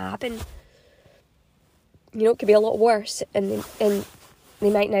 that didn't happen. It could be a lot worse. And they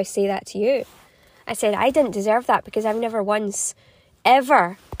might now say that to you. I said, I didn't deserve that because I've never once,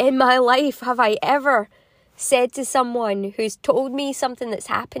 ever in my life have I ever said to someone who's told me something that's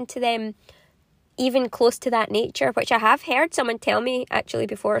happened to them, even close to that nature, which I have heard someone tell me actually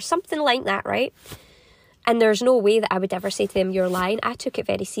before, something like that, right? And there's no way that I would ever say to them, you're lying. I took it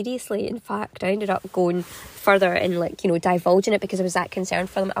very seriously. In fact, I ended up going further and divulging it because I was that concerned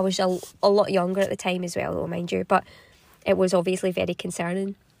for them. I was a lot younger at the time as well, though, mind you, but it was obviously very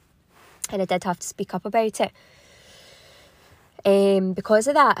concerning. And I did have to speak up about it because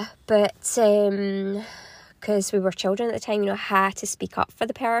of that. But because we were children at the time, I had to speak up for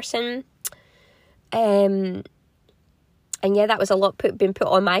the person. And yeah, that was a lot being put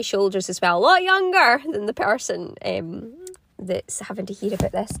on my shoulders as well. A lot younger than the person that's having to hear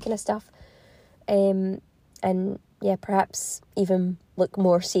about this kind of stuff. And yeah, perhaps even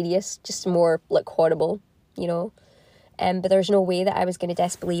more serious, just more horrible, But there's no way that I was going to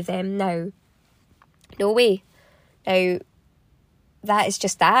disbelieve them now. No way. Now, that is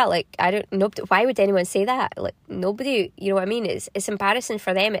just that. Why would anyone say that? Nobody, you know what I mean? It's embarrassing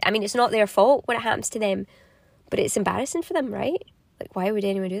for them. I mean, it's not their fault when it happens to them. But it's embarrassing for them, right? Why would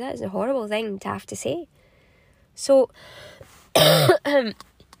anyone do that? It's a horrible thing to have to say. So,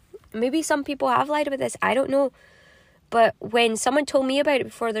 maybe some people have lied about this. I don't know. But when someone told me about it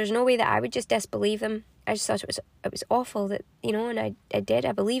before, there's no way that I would just disbelieve them. I just thought it was awful that, and I did.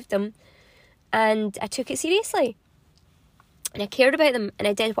 I believed them. And I took it seriously. And I cared about them. And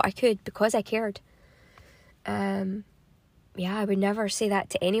I did what I could because I cared. Yeah, I would never say that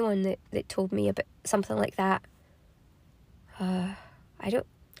to anyone that told me about something like that. I don't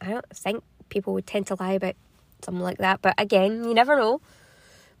think people would tend to lie about something like that, but again, you never know.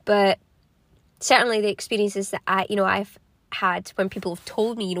 But certainly the experiences that I've had when people have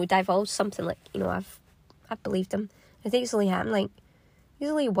told me, divulge something I've believed them. I think it's only happened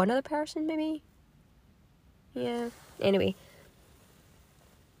usually one other person maybe. Yeah. Anyway.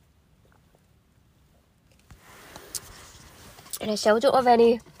 And I still don't have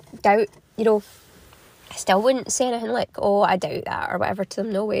any doubt, I still wouldn't say anything oh, I doubt that or whatever to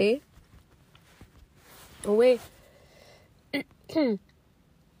them. No way. No way. That'd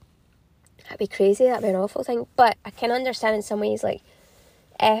be crazy. That'd be an awful thing. But I can understand in some ways,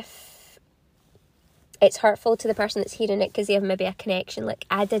 if it's hurtful to the person that's hearing it because they have maybe a connection.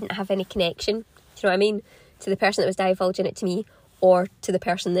 I didn't have any connection, do you know what I mean? To the person that was divulging it to me or to the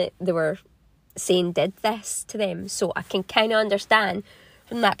person that they were saying did this to them. So I can kind of understand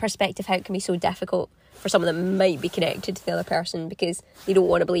from that perspective how it can be so difficult for someone that might be connected to the other person because they don't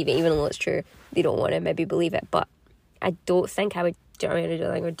want to believe it, even though it's true. They don't want to maybe believe it, but I don't think I would. I don't think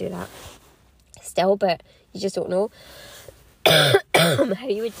I would do that still, but you just don't know how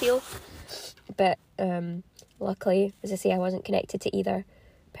you would feel. But luckily, as I say, I wasn't connected to either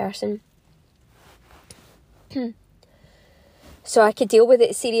person, so I could deal with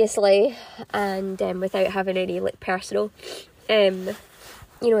it seriously and without having any personal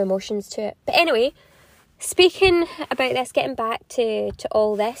emotions to it. But anyway, speaking about this, getting back to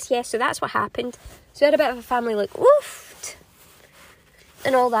all this, yeah, so that's what happened. So we had a bit of a family woofed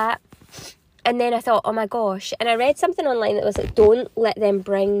and all that. And then I thought, oh my gosh. And I read something online that was don't let them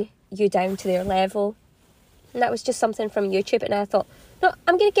bring you down to their level. And that was just something from YouTube. And I thought, no,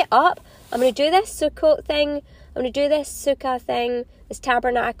 I'm going to get up. I'm going to do this Sukkot thing. I'm going to do this Sukkah thing, this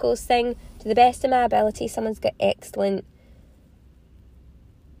Tabernacles thing, to the best of my ability. Someone's got excellent...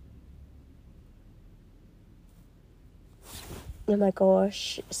 Oh my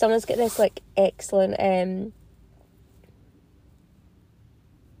gosh. Someone's got this excellent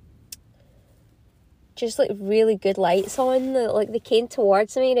just really good lights on. They came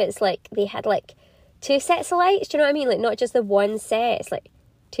towards me and it's they had two sets of lights, do you know what I mean? Not just the one set, it's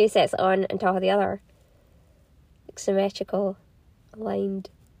two sets on top of the other. Symmetrical, aligned.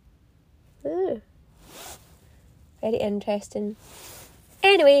 Ooh. Very interesting.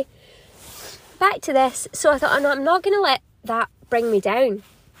 Anyway, back to this. So I thought, oh, no, I'm not going to let that bring me down.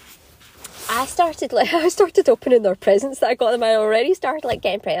 I started opening their presents that I got them. I already started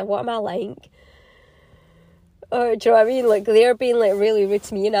getting pregnant. What am I like? Or do you know what I mean? They're being really rude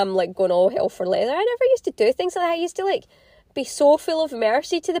to me and I'm going all hell for leather. I never used to do things like that. I used to be so full of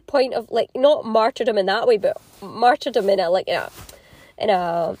mercy to the point of not martyrdom in that way, but martyrdom in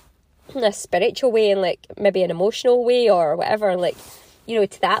a spiritual way and maybe an emotional way or whatever,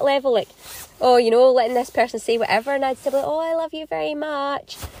 to that level, letting this person say whatever, and I'd say oh, I love you very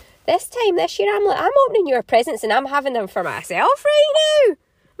much. This year I'm opening your presents and I'm having them for myself right now.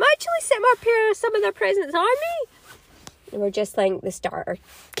 I'm actually setting up here some of their presents on me. And we're just the starter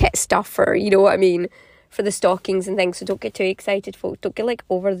kit stuff for, you know what I mean, for the stockings and things. So don't get too excited, folks. Don't get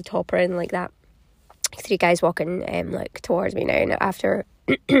over the top or anything like that. 3 guys walking towards me now after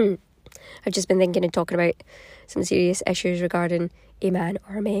I've just been thinking and talking about some serious issues regarding a man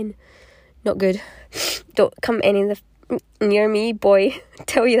or men. Not good. Don't come any of the near me, boy. I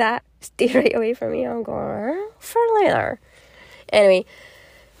tell you that. Stay right away from me. I'm going for later. Anyway,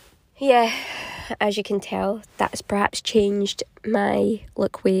 yeah, as you can tell, that's perhaps changed my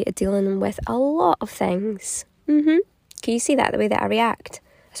way of dealing with a lot of things. Can you see that, the way that I react?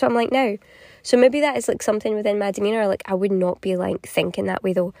 That's what I'm like now. So maybe that is like something within my demeanour. Like, I would not be like thinking that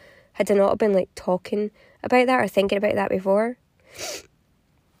way though, had I not been like talking about that or thinking about that before.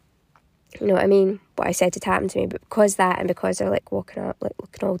 You know what I mean? What I said had happened to me, but because that, and because they're like walking up, like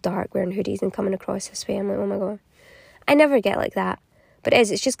looking all dark, wearing hoodies and coming across this way, I'm like, oh my god. I never get like that. But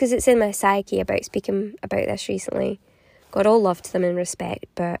it's just because it's in my psyche about speaking about this recently. God, all love to them and respect,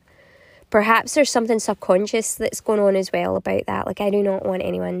 but perhaps there's something subconscious that's going on as well about that. Like, I do not want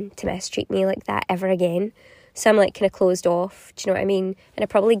anyone to mistreat me like that ever again. So I'm like kind of closed off. Do you know what I mean? And I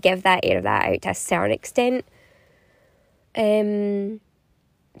probably give that air of that out to a certain extent.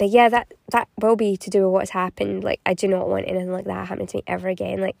 But yeah, that will be to do with what's happened. Like, I do not want anything like that happening to me ever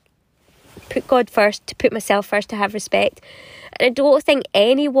again. Like, put God first, to put myself first, to have respect. And I don't think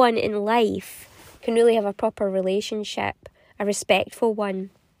anyone in life can really have a proper relationship, a respectful one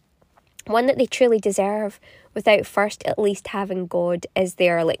that they truly deserve, without first at least having God as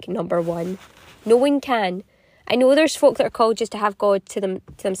their like number one. No one can. I know there's folk that are called just to have God to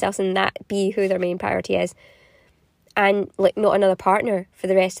themselves and that be who their main priority is, and like not another partner for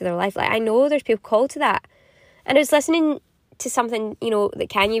the rest of their life. Like, I know there's people called to that. And I was listening to something, you know, that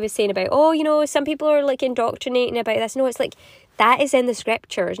Kanye was saying about, oh, you know, some people are like indoctrinating about this. No, it's like, that is in the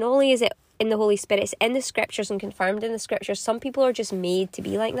scriptures. Not only is it in the Holy Spirit, it's in the scriptures and confirmed in the scriptures. Some people are just made to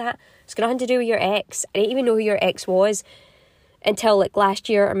be like that. It's got nothing to do with your ex. I didn't even know who your ex was until like last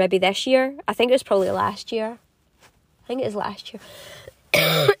year, or maybe this year. I think it was probably last year. I think it was last year.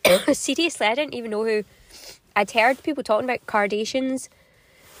 Seriously, I didn't even know who. I'd heard people talking about Kardashians,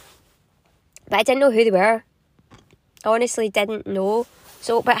 but I didn't know who they were. I honestly didn't know.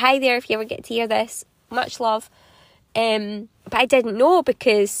 So, but hi there, if you ever get to hear this, much love. But I didn't know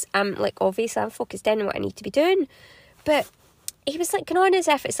because like, obviously I'm focused in on what I need to be doing. But he was like going on as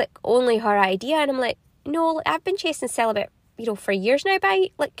if it's like only her idea, and I'm like, no, like, I've been chasing celibate, you know, for years now by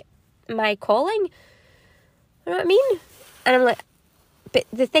like my calling. You know what I mean? And I'm like, but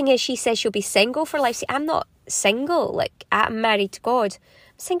the thing is, she says she'll be single for life. See, I'm not single. Like, I'm married to God.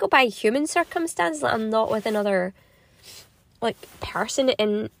 I'm single by human circumstances. Like, I'm not with another like person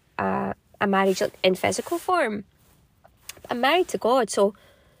in a marriage, like in physical form. I'm married to God, so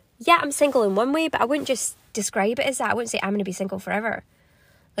yeah, I'm single in one way, but I wouldn't just describe it as that. I wouldn't say I'm going to be single forever.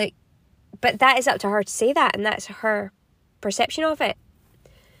 Like, but that is up to her to say that, and that's her perception of it.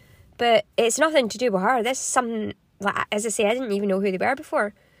 But it's nothing to do with her. This is something, like, as I say, I didn't even know who they were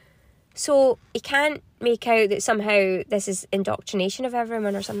before. So you can't make out that somehow this is indoctrination of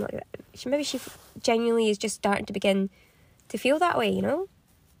everyone or something like that. Maybe she genuinely is just starting to begin to feel that way, you know?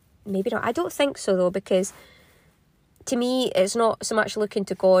 Maybe not. I don't think so, though, because to me, it's not so much looking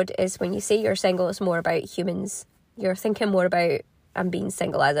to God as when you say you're single, it's more about humans. You're thinking more about, I'm being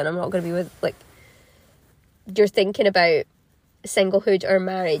single, as in I'm not going to be with, like, you're thinking about singlehood or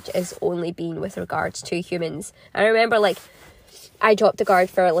marriage as only being with regards to humans. I remember, like, I dropped the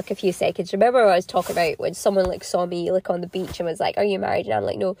guard for, like, a few seconds. Remember what I was talking about when someone, like, saw me, like, on the beach and was like, are you married? And I'm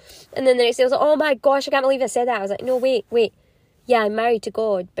like, no. And then the next day I was like, oh my gosh, I can't believe I said that. I was like, no, wait. Yeah, I'm married to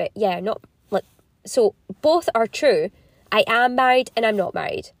God, but yeah, not, like, so both are true. I am married and I'm not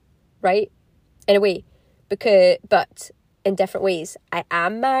married, right? In a way, but in different ways. I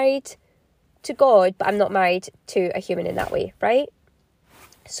am married to God, but I'm not married to a human in that way, right?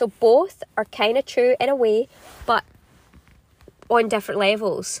 So both are kind of true in a way, but on different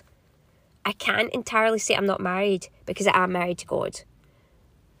levels. I can't entirely say I'm not married because I am married to God,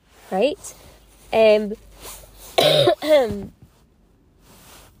 right?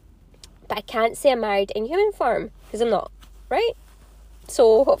 But I can't say I'm married in human form because I'm not, right?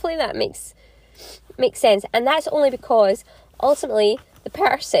 So hopefully that makes sense. And that's only because ultimately the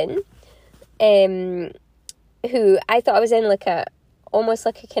person who I thought I was in like almost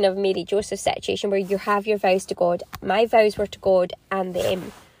like a kind of Mary Joseph situation where you have your vows to God. My vows were to God and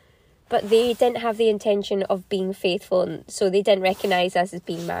them, but they didn't have the intention of being faithful, and so they didn't recognise us as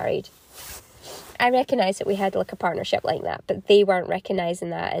being married. I recognised that we had like a partnership like that, but they weren't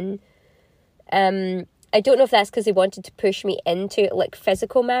recognising that. And I don't know if that's because they wanted to push me into like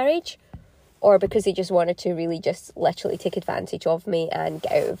physical marriage, or because they just wanted to really just literally take advantage of me and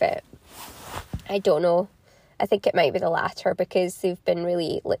get out of it. I don't know. I think it might be the latter, because they've been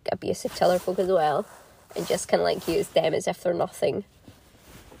really like abusive to other folk as well, and just kind of like use them as if they're nothing.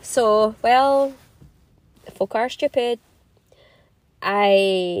 So, well, folk are stupid.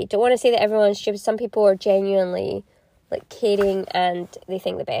 I don't want to say that everyone's stupid. Some people are genuinely, like, caring and they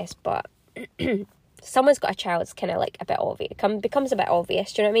think the best, but someone's got a child, it's kind of, like, a bit obvious. It becomes a bit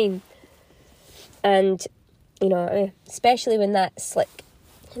obvious, do you know what I mean? And, you know, especially when that's, like,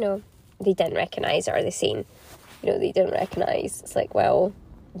 you know, they didn't recognise it, or they seen, you know, they didn't recognise. It's like, well,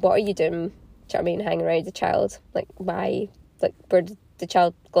 what are you doing? Do you know what I mean? Hanging around the child. Like, why? Like, where did the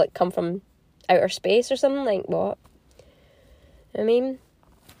child, like, come from? Outer space or something? Like, what? I mean,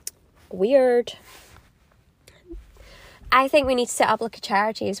 weird. I think we need to set up, like, a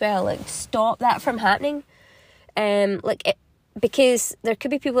charity as well. Like, stop that from happening. Because there could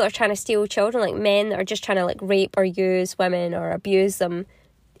be people that are trying to steal children, like men that are just trying to, like, rape or use women or abuse them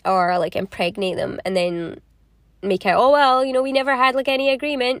or, like, impregnate them and then make out, oh, well, you know, we never had, like, any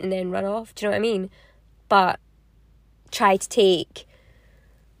agreement, and then run off. Do you know what I mean? But try to take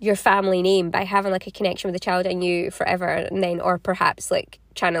your family name by having, like, a connection with the child and you forever, and then, or perhaps, like,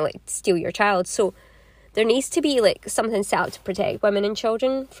 trying to, like, steal your child. So there needs to be, like, something set up to protect women and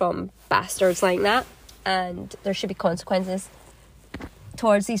children from bastards like that, and there should be consequences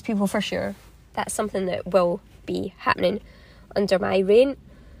towards these people for sure. That's something that will be happening under my reign,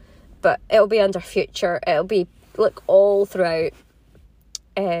 but it'll be under future. It'll be, like, all throughout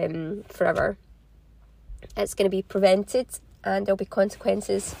forever. It's going to be prevented, and there'll be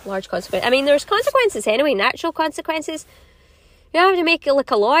consequences, large consequences. I mean, there's consequences anyway, natural consequences. You don't have to make, like,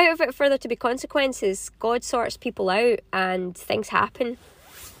 a law out of it for there to be consequences. God sorts people out and things happen.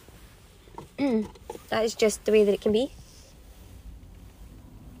 That is just the way that it can be.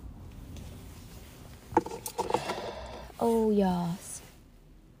 Oh, yes.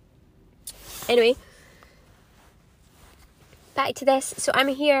 Anyway, back to this. So I'm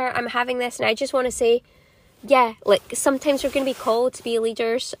here, I'm having this, and I just want to say, yeah, like, sometimes we're going to be called to be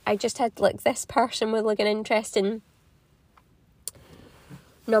leaders. I just had, like, this person with, like, an interesting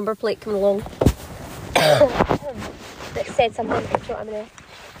number plate coming along that said something. So I'm going to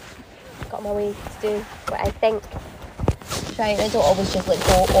get on my way to do what I think. Right, I don't always just, like,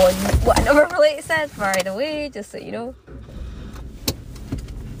 go on what a number plate says, by the way, just so you know.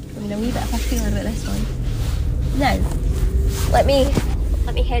 I mean, a wee bit of a feeling about this one. Now, let me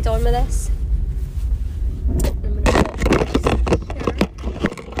head on with this.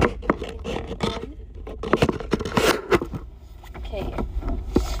 Okay.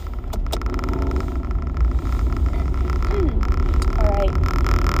 Alright.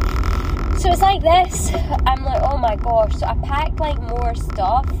 So it's like this. I'm like, oh my gosh. So I packed, like, more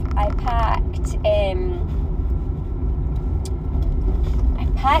stuff. I packed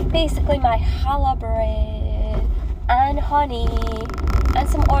basically my challah bread and honey and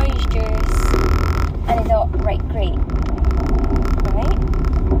some orange juice, and I thought, right, great, right,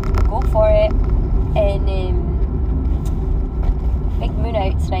 go for it. And big moon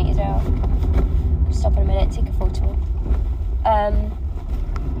out tonight as well. Stop in a minute, take a photo.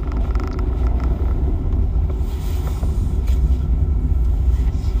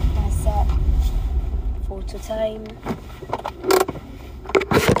 That's it, photo time.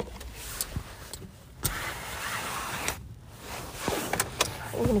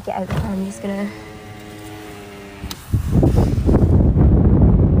 I'm going to get out the car. I'm just going to...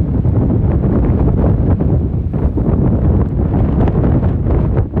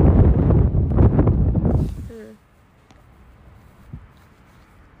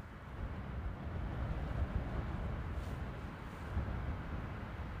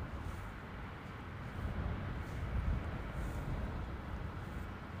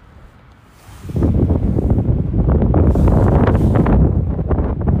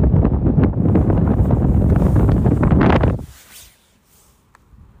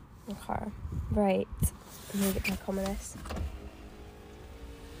 Right, I'm going to get back on with this.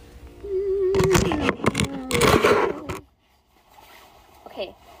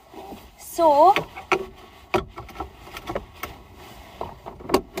 Okay, so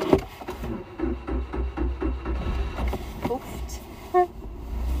oofed.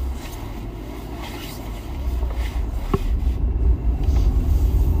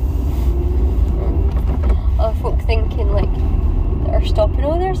 Other folk thinking, like, are stopping,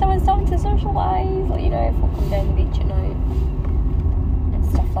 oh, there's someone stopping to socialise, like, you know, if we'll come down the beach at night and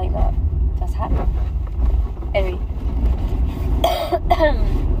stuff like that. Does happen. Anyway,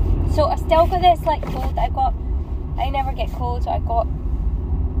 so I still got this, like, coat that I got. I never get cold, so I got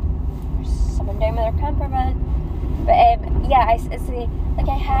someone down with their camper van. But yeah, it's like,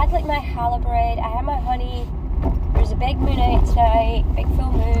 I had, like, my challah bread, I had my honey. There's a big moon out tonight, big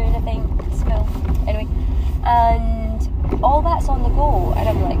full moon, I think. Smell. Anyway, and all that's on the go, and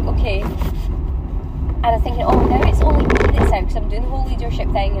I'm like, okay. And I'm thinking, oh, now it's only me that's out, because I'm doing the whole leadership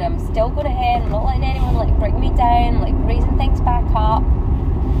thing, and I'm still going ahead, I'm not letting anyone, like, bring me down, like, raising things back up.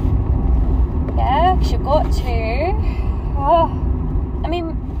 Yeah, because you've got to, I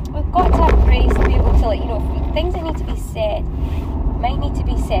mean, we've got to have grace to be able to, like, you know, things that need to be said, might need to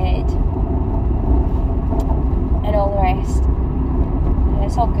be said, and all the rest. And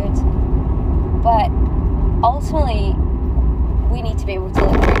it's all good. But, ultimately, we need to be able to,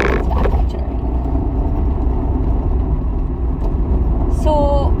 like, bring things back up, do you know what I mean? So,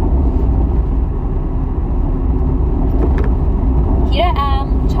 here I am,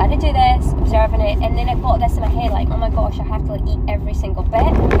 trying to do this, observing it, and then I got this in my head, like, oh my gosh, I have to, like, eat every single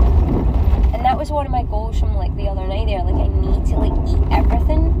bit. And that was one of my goals from, like, the other night there, like, I need to, like, eat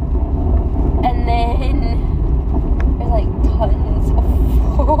everything. And then there's, like, tons of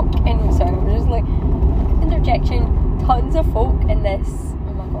folk, and sorry, I'm just, like, interjection, tons of folk in this,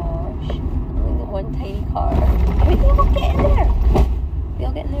 oh my gosh, like, the one tiny car. How did they all get in there? They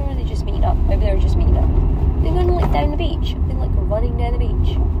all get in there, or are they just meeting up? Maybe they were just meeting up. They're going, like, down the beach. They're, like, running down the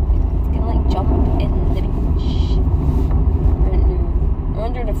beach. They're going to, like, jump in the beach. I don't know. I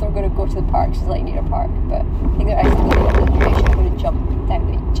wondered if they're going to go to the park, because, like, near a park. But I think they're actually going in the direction, going to jump down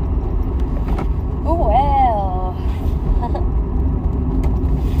the beach. Oh, well.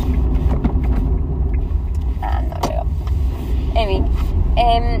 I'm not going to go. Anyway,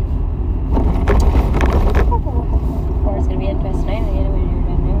 or it's going to be interesting anyway.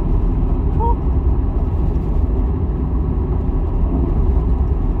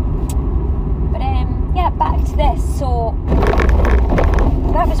 Back to this. So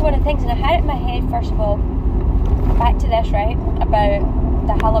that was one of the things, and I had it in my head first of all. Back to this, right? About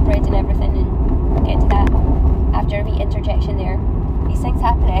the challah bread and everything, and we'll get to that after a wee interjection there. These things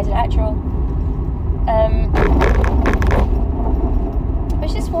happen as natural.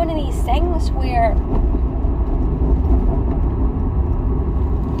 It's just one of these things where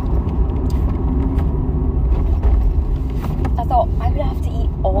I thought, I'm gonna have to eat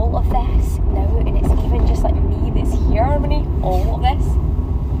all of this now, and it's even just like me that's here. I'm gonna eat all of this.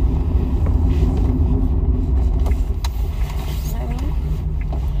 You know what I mean?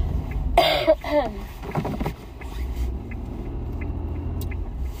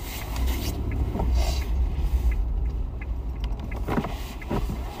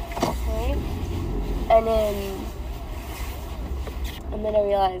 Okay. And then I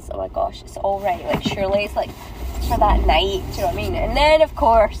realised, oh my gosh, it's alright. Like, surely it's like for that night, do you know what I mean? And then, of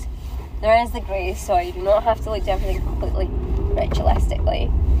course, there is the grace, so you do not have to, like, do everything completely ritualistically.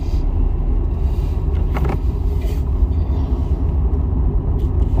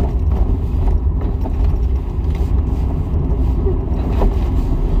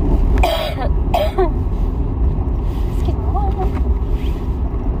 Oh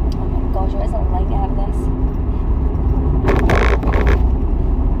my gosh, what is it like to have this?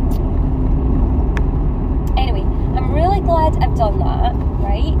 Glad I've done that,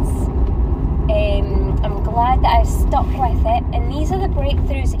 right? I'm glad that I stuck with it, and these are the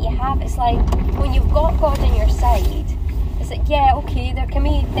breakthroughs that you have. It's like when you've got God on your side, it's like, yeah, okay, there can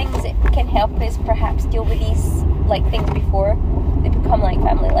be things that can help us perhaps deal with these, like, things before they become like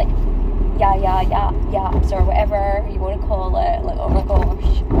family, like yaps or whatever you want to call it, like, oh my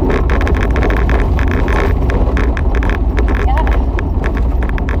gosh. Yeah.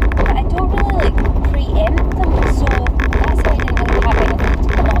 But I don't really, like, preempt them, so that's why I didn't really have anything to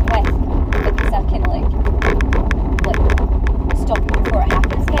come up with, because I can, like stop it before it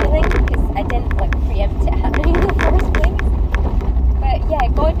happens kind of thing, because I didn't, like, preempt it happening in the first place. But yeah,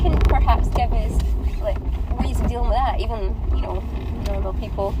 God can perhaps give us, like, ways of dealing with that. Even, you know, normal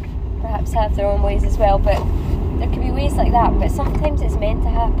people perhaps have their own ways as well, but there can be ways like that. But sometimes it's meant to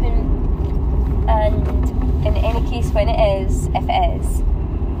happen, and in any case when it is, if it is,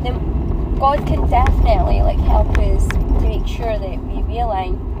 then God can definitely, like, help us to make sure that we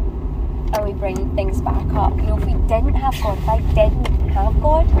realign and we bring things back up. You know, if we didn't have God, if I didn't have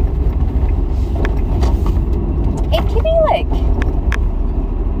God, it could be like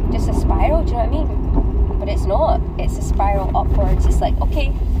just a spiral, do you know what I mean? But it's not. It's a spiral upwards. It's like,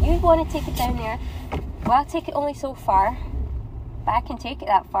 okay, you want to take it down there, well, I'll take it only so far, but I can take it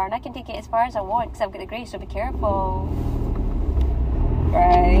that far, and I can take it as far as I want, because I've got the grace, so be careful.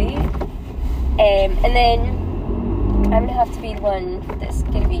 Right? And then I'm going to have to be the one that's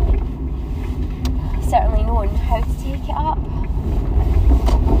going to be certainly knowing how to take it up,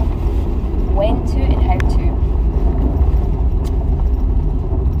 when to and how to.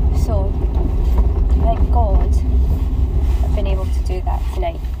 So, thank God I've been able to do that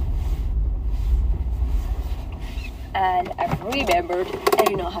tonight. And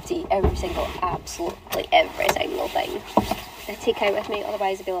have to eat absolutely every single thing I take out with me,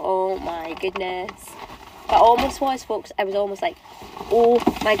 otherwise I'd be like, oh my goodness. But I almost was, folks. I was almost like, oh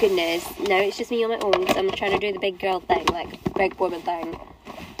my goodness, now it's just me on my own, because I'm trying to do the big girl thing, like, big woman thing.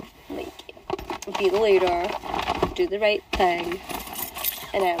 Like, be the leader, do the right thing,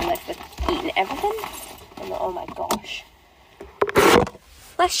 and I'm left with eating everything. I'm like, oh my gosh.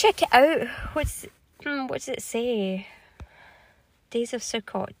 Let's check it out. What does it say? Days of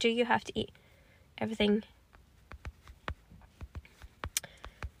Sukkot. Do you have to eat everything?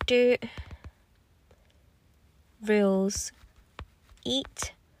 Rules.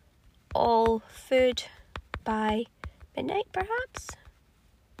 Eat all food by midnight, perhaps?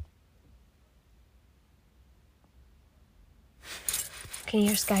 Can you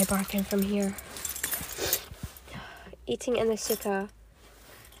hear Sky barking from here? Eating in the sukkah.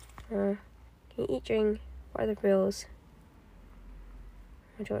 Can you eat during... What are the rules?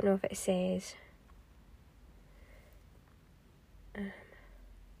 I don't know if it says.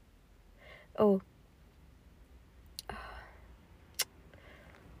 Oh,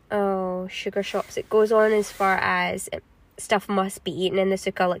 sugar shops. It goes on as far as stuff must be eaten in the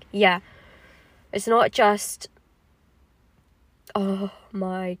sukkah. Like, yeah, it's not just... Oh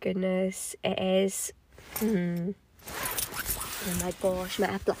my goodness, it is. Oh my gosh,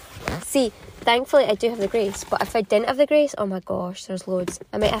 see, thankfully I do have the grace, but if I didn't have the grace, oh my gosh, there's loads.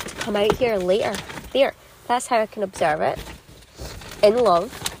 I might have to come out here later. There, that's how I can observe it. In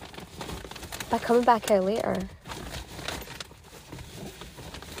love. By coming back out later.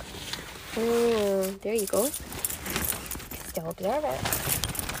 There you go. Can still observe it.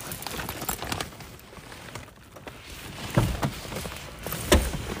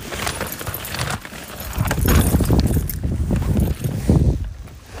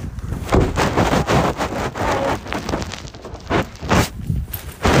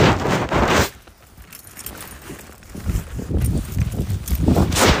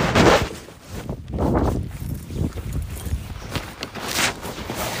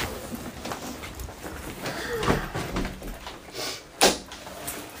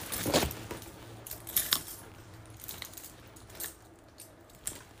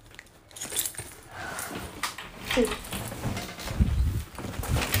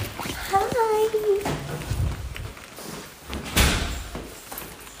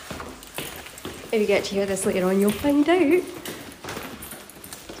 If you get to hear this later on, you'll find out. You're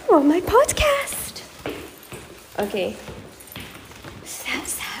on my podcast. Okay. So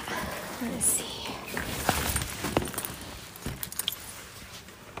that's that. Let's see.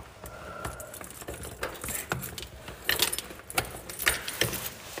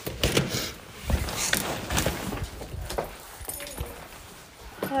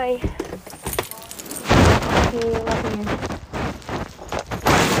 Hi. Okay, love you.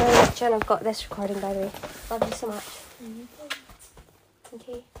 Very much, and I've got this recording, by the way. Love you so much.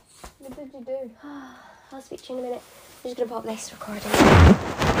 Okay. What did you do? I'll speak to you in a minute. I'm just going to pop this recording.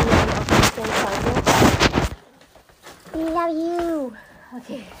 We love you.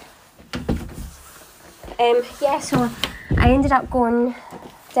 Okay. Yeah, so I ended up going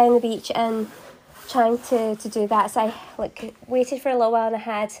down the beach and trying to do that. So I waited for a little while and I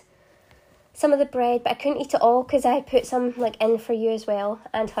had some of the bread, but I couldn't eat it all because I put some in for you as well,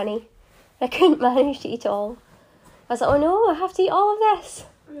 and honey. I couldn't manage to eat it all. I was like, oh no, I have to eat all of this.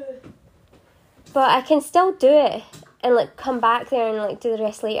 But I can still do it and come back there and do the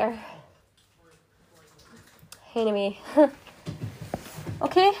rest later. Anyway.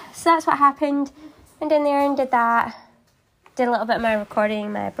 Okay, so that's what happened. Went in there and did that. Did a little bit of my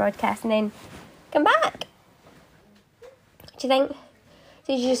recording, my broadcast, and then come back. What do you think?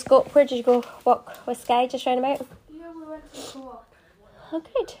 Where did you go walk with Sky, just round about? Yeah, we went to the co-op. Oh,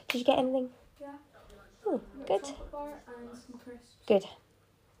 good. Did you get anything? Yeah. Oh, good. Chocolate bar and some crisps. Good.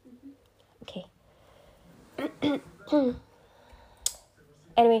 Okay.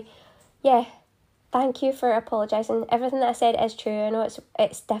 Anyway, yeah, thank you for apologising. Everything that I said is true. I know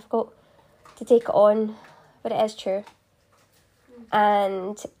it's difficult to take it on, but it is true.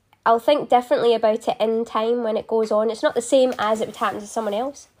 And I'll think differently about it in time when it goes on. It's not the same as it would happen to someone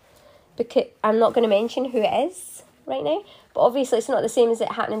else, because I'm not going to mention who it is right now, but obviously it's not the same as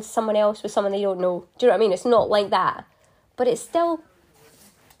it happening to someone else with someone they don't know. Do you know what I mean? It's not like that, but it's still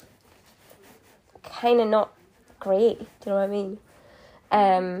kind of not great. Do you know what I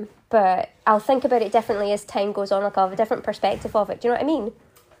mean? But I'll think about it differently as time goes on. I'll have a different perspective of it. Do you know what I mean?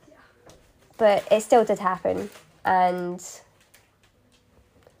 But it still did happen, and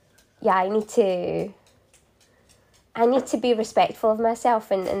yeah, I need to be respectful of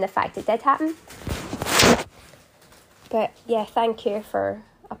myself and the fact it did happen. But yeah, thank you for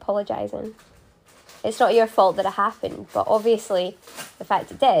apologising. It's not your fault that it happened, but obviously the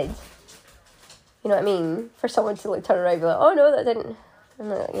fact it did, you know what I mean? For someone to like turn around and be like, oh no, that didn't. I'm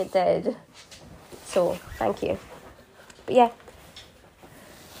like, it did. So, thank you. But yeah.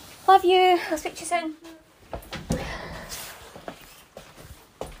 Love you. I'll speak to you soon.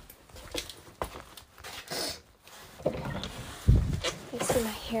 You see my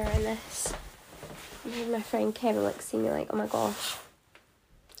hair in this. My friend Kevin like see me like, oh my gosh.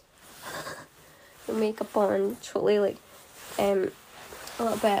 The makeup on, totally like a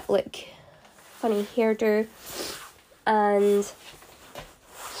little bit like funny hairdo and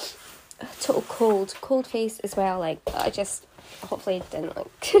a total cold face as well. Like I just hopefully didn't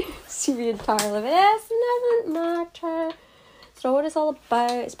like see the entire living. It doesn't matter. It's not what it's all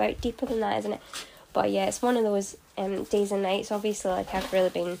about. It's about deeper than that, isn't it? But yeah, it's one of those days and nights. Obviously, like I've really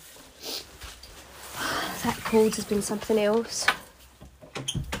been. That cold has been something else.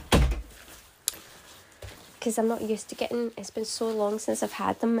 Because I'm not used to getting. It's been so long since I've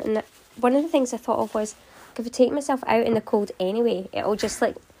had them, and one of the things I thought of was, if I take myself out in the cold anyway, it'll just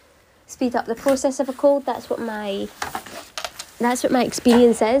like speed up the process of a cold. That's what my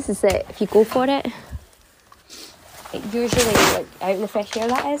experience is that if you go for it, it usually like out in the fresh air.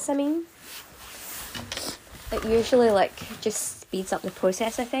 That is, I mean, it usually like just speeds up the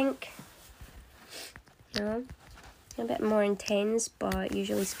process. I think, you know, a bit more intense, but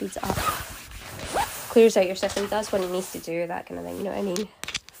usually speeds up. Clears out your system, does what it needs to do, that kind of thing, you know what I mean?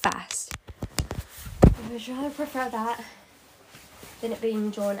 Fast. I would rather prefer that than it being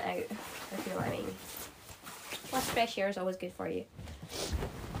drawn out, if you know what I mean. Less fresh air is always good for you.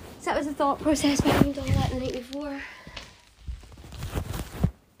 So that was the thought process behind all that the night before.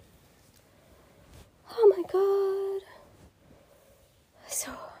 Oh my god.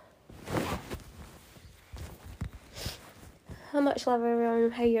 So, how much love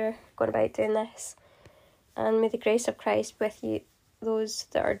everyone, how you're going about doing this. And may the grace of Christ with you, those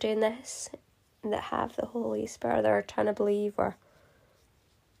that are doing this, that have the Holy Spirit, that are trying to believe, or,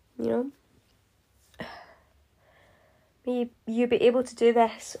 you know, may you be able to do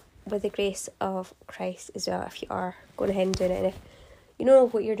this with the grace of Christ as well, if you are going ahead and doing it. And if you know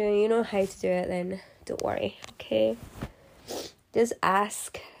what you're doing, you know how to do it, then don't worry, okay? Just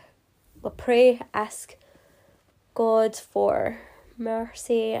ask, well, pray, ask God for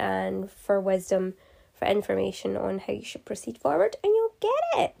mercy and for wisdom, for information on how you should proceed forward, and you'll get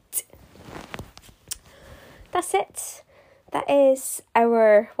it. That's it. That is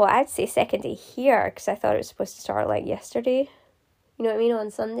our, well, I'd say second day here, because I thought it was supposed to start like yesterday, you know what I mean, on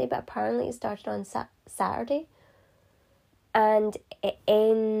Sunday, but apparently it started on Saturday, and it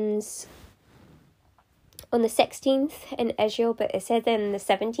ends on the 16th in Israel, but it said then the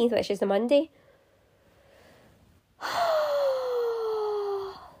 17th, which is the Monday.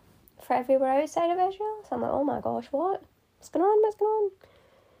 For everywhere outside of Israel. So I'm like, oh my gosh, what's going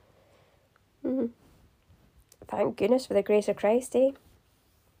on? Thank goodness for the grace of Christ, eh?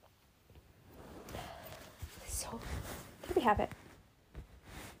 So there we have it.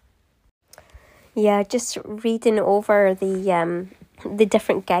 Yeah, just reading over the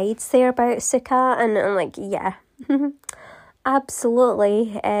different guides there about Sukkah, and I'm like, yeah,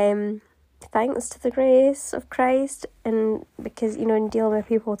 absolutely. Thanks to the grace of Christ, and because, you know, in dealing with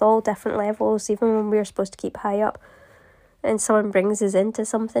people with all different levels, even when we're supposed to keep high up, and someone brings us into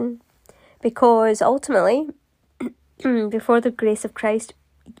something, because ultimately, before the grace of Christ,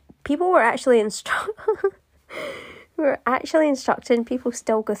 people were actually instructing, people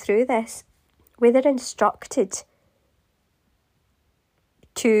still go through this, where they're instructed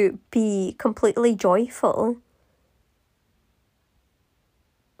to be completely joyful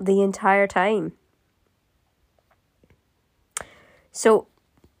the entire time. So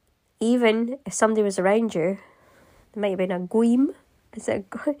even if somebody was around you, there might have been a goyim, is it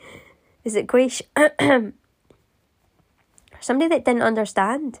goish, somebody that didn't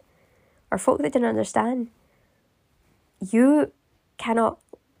understand, or folk that didn't understand, you cannot,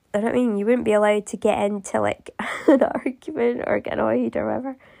 I don't mean, you wouldn't be allowed to get into like an argument or get annoyed or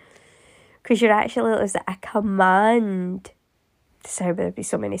whatever, because you're actually, it was a command. So there'd be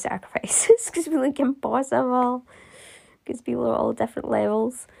so many sacrifices, because it's like impossible, because people are all different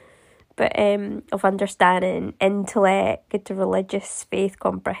levels, but of understanding, intellect, to religious faith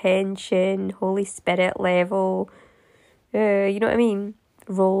comprehension, Holy Spirit level, you know what I mean,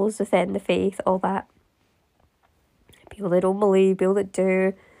 roles within the faith, all that. People that don't believe, people that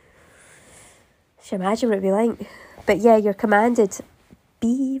do. So imagine what it'd be like. But yeah, you're commanded,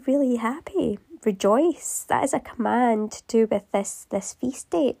 be really happy. Rejoice. That is a command to do with this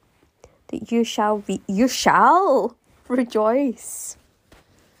feast date, that you shall rejoice.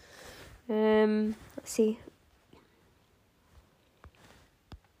 Let's see.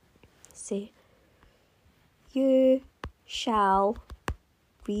 You shall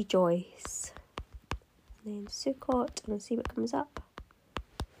rejoice. And then Sukkot, and we'll see what comes up.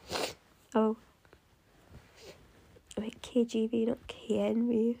 Oh. Wait, KGV, not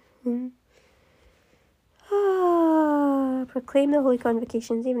KNV. Proclaim the holy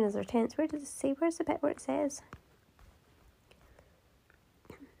convocations even as their tents. Where does it say? Where's the bit where it says?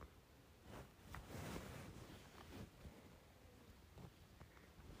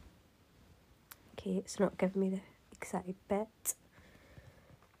 Okay, it's not giving me the exact bit.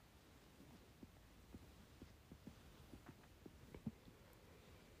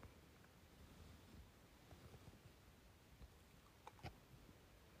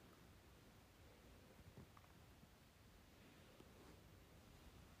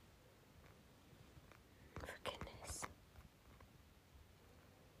 For goodness.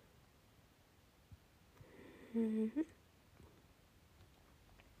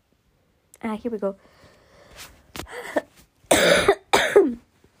 Here we go.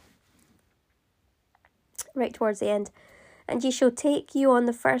 Right towards the end. And ye shall take you on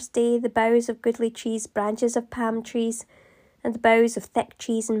the first day the boughs of goodly trees, branches of palm trees, and the boughs of thick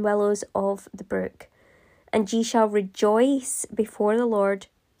trees and willows of the brook. And ye shall rejoice before the Lord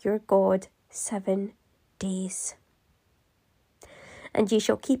your God 7 days. And ye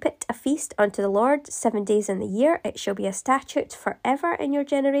shall keep it a feast unto the Lord 7 days in the year. It shall be a statute forever in your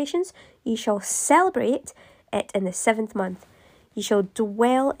generations. Ye shall celebrate it in the 7th month. Ye shall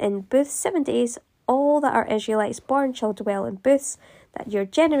dwell in booths 7 days. All that are Israelites born shall dwell in booths, that your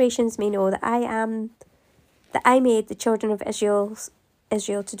generations may know that I made the children of Israel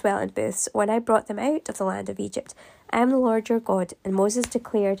to dwell in booths when I brought them out of the land of Egypt. I am the Lord your God. And Moses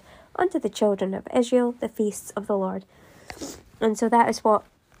declared unto the children of Israel the feasts of the Lord. And so that is what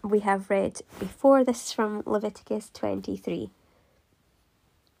we have read before. This is from Leviticus 23.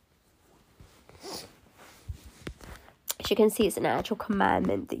 As you can see, it's an actual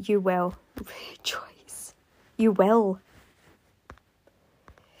commandment that you will rejoice. You will.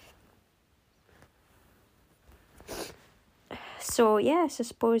 So, yes, I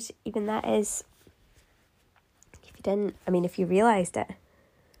suppose even that is, if you realised it,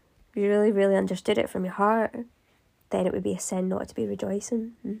 if you really, really understood it from your heart, then it would be a sin not to be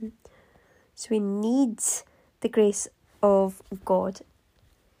rejoicing. So we need the grace of God.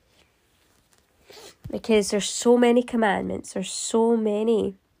 Because there's so many commandments, there's so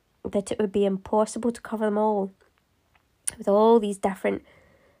many, that it would be impossible to cover them all. With all these different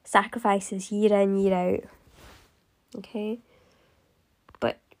sacrifices year in, year out. Okay?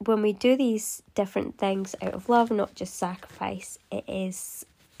 But when we do these different things out of love, not just sacrifice, it is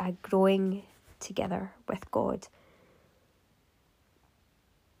a growing together with God.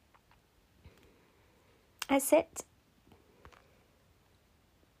 That's it.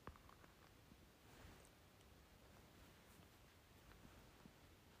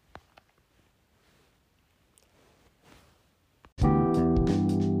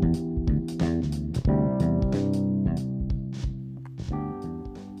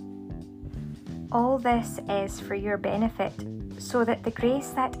 All this is for your benefit, so that the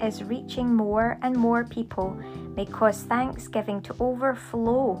grace that is reaching more and more people may cause thanksgiving to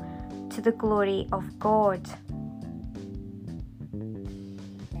overflow to the glory of God.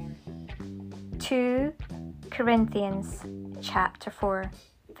 2 Corinthians chapter 4,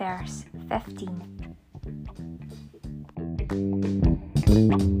 verse 15.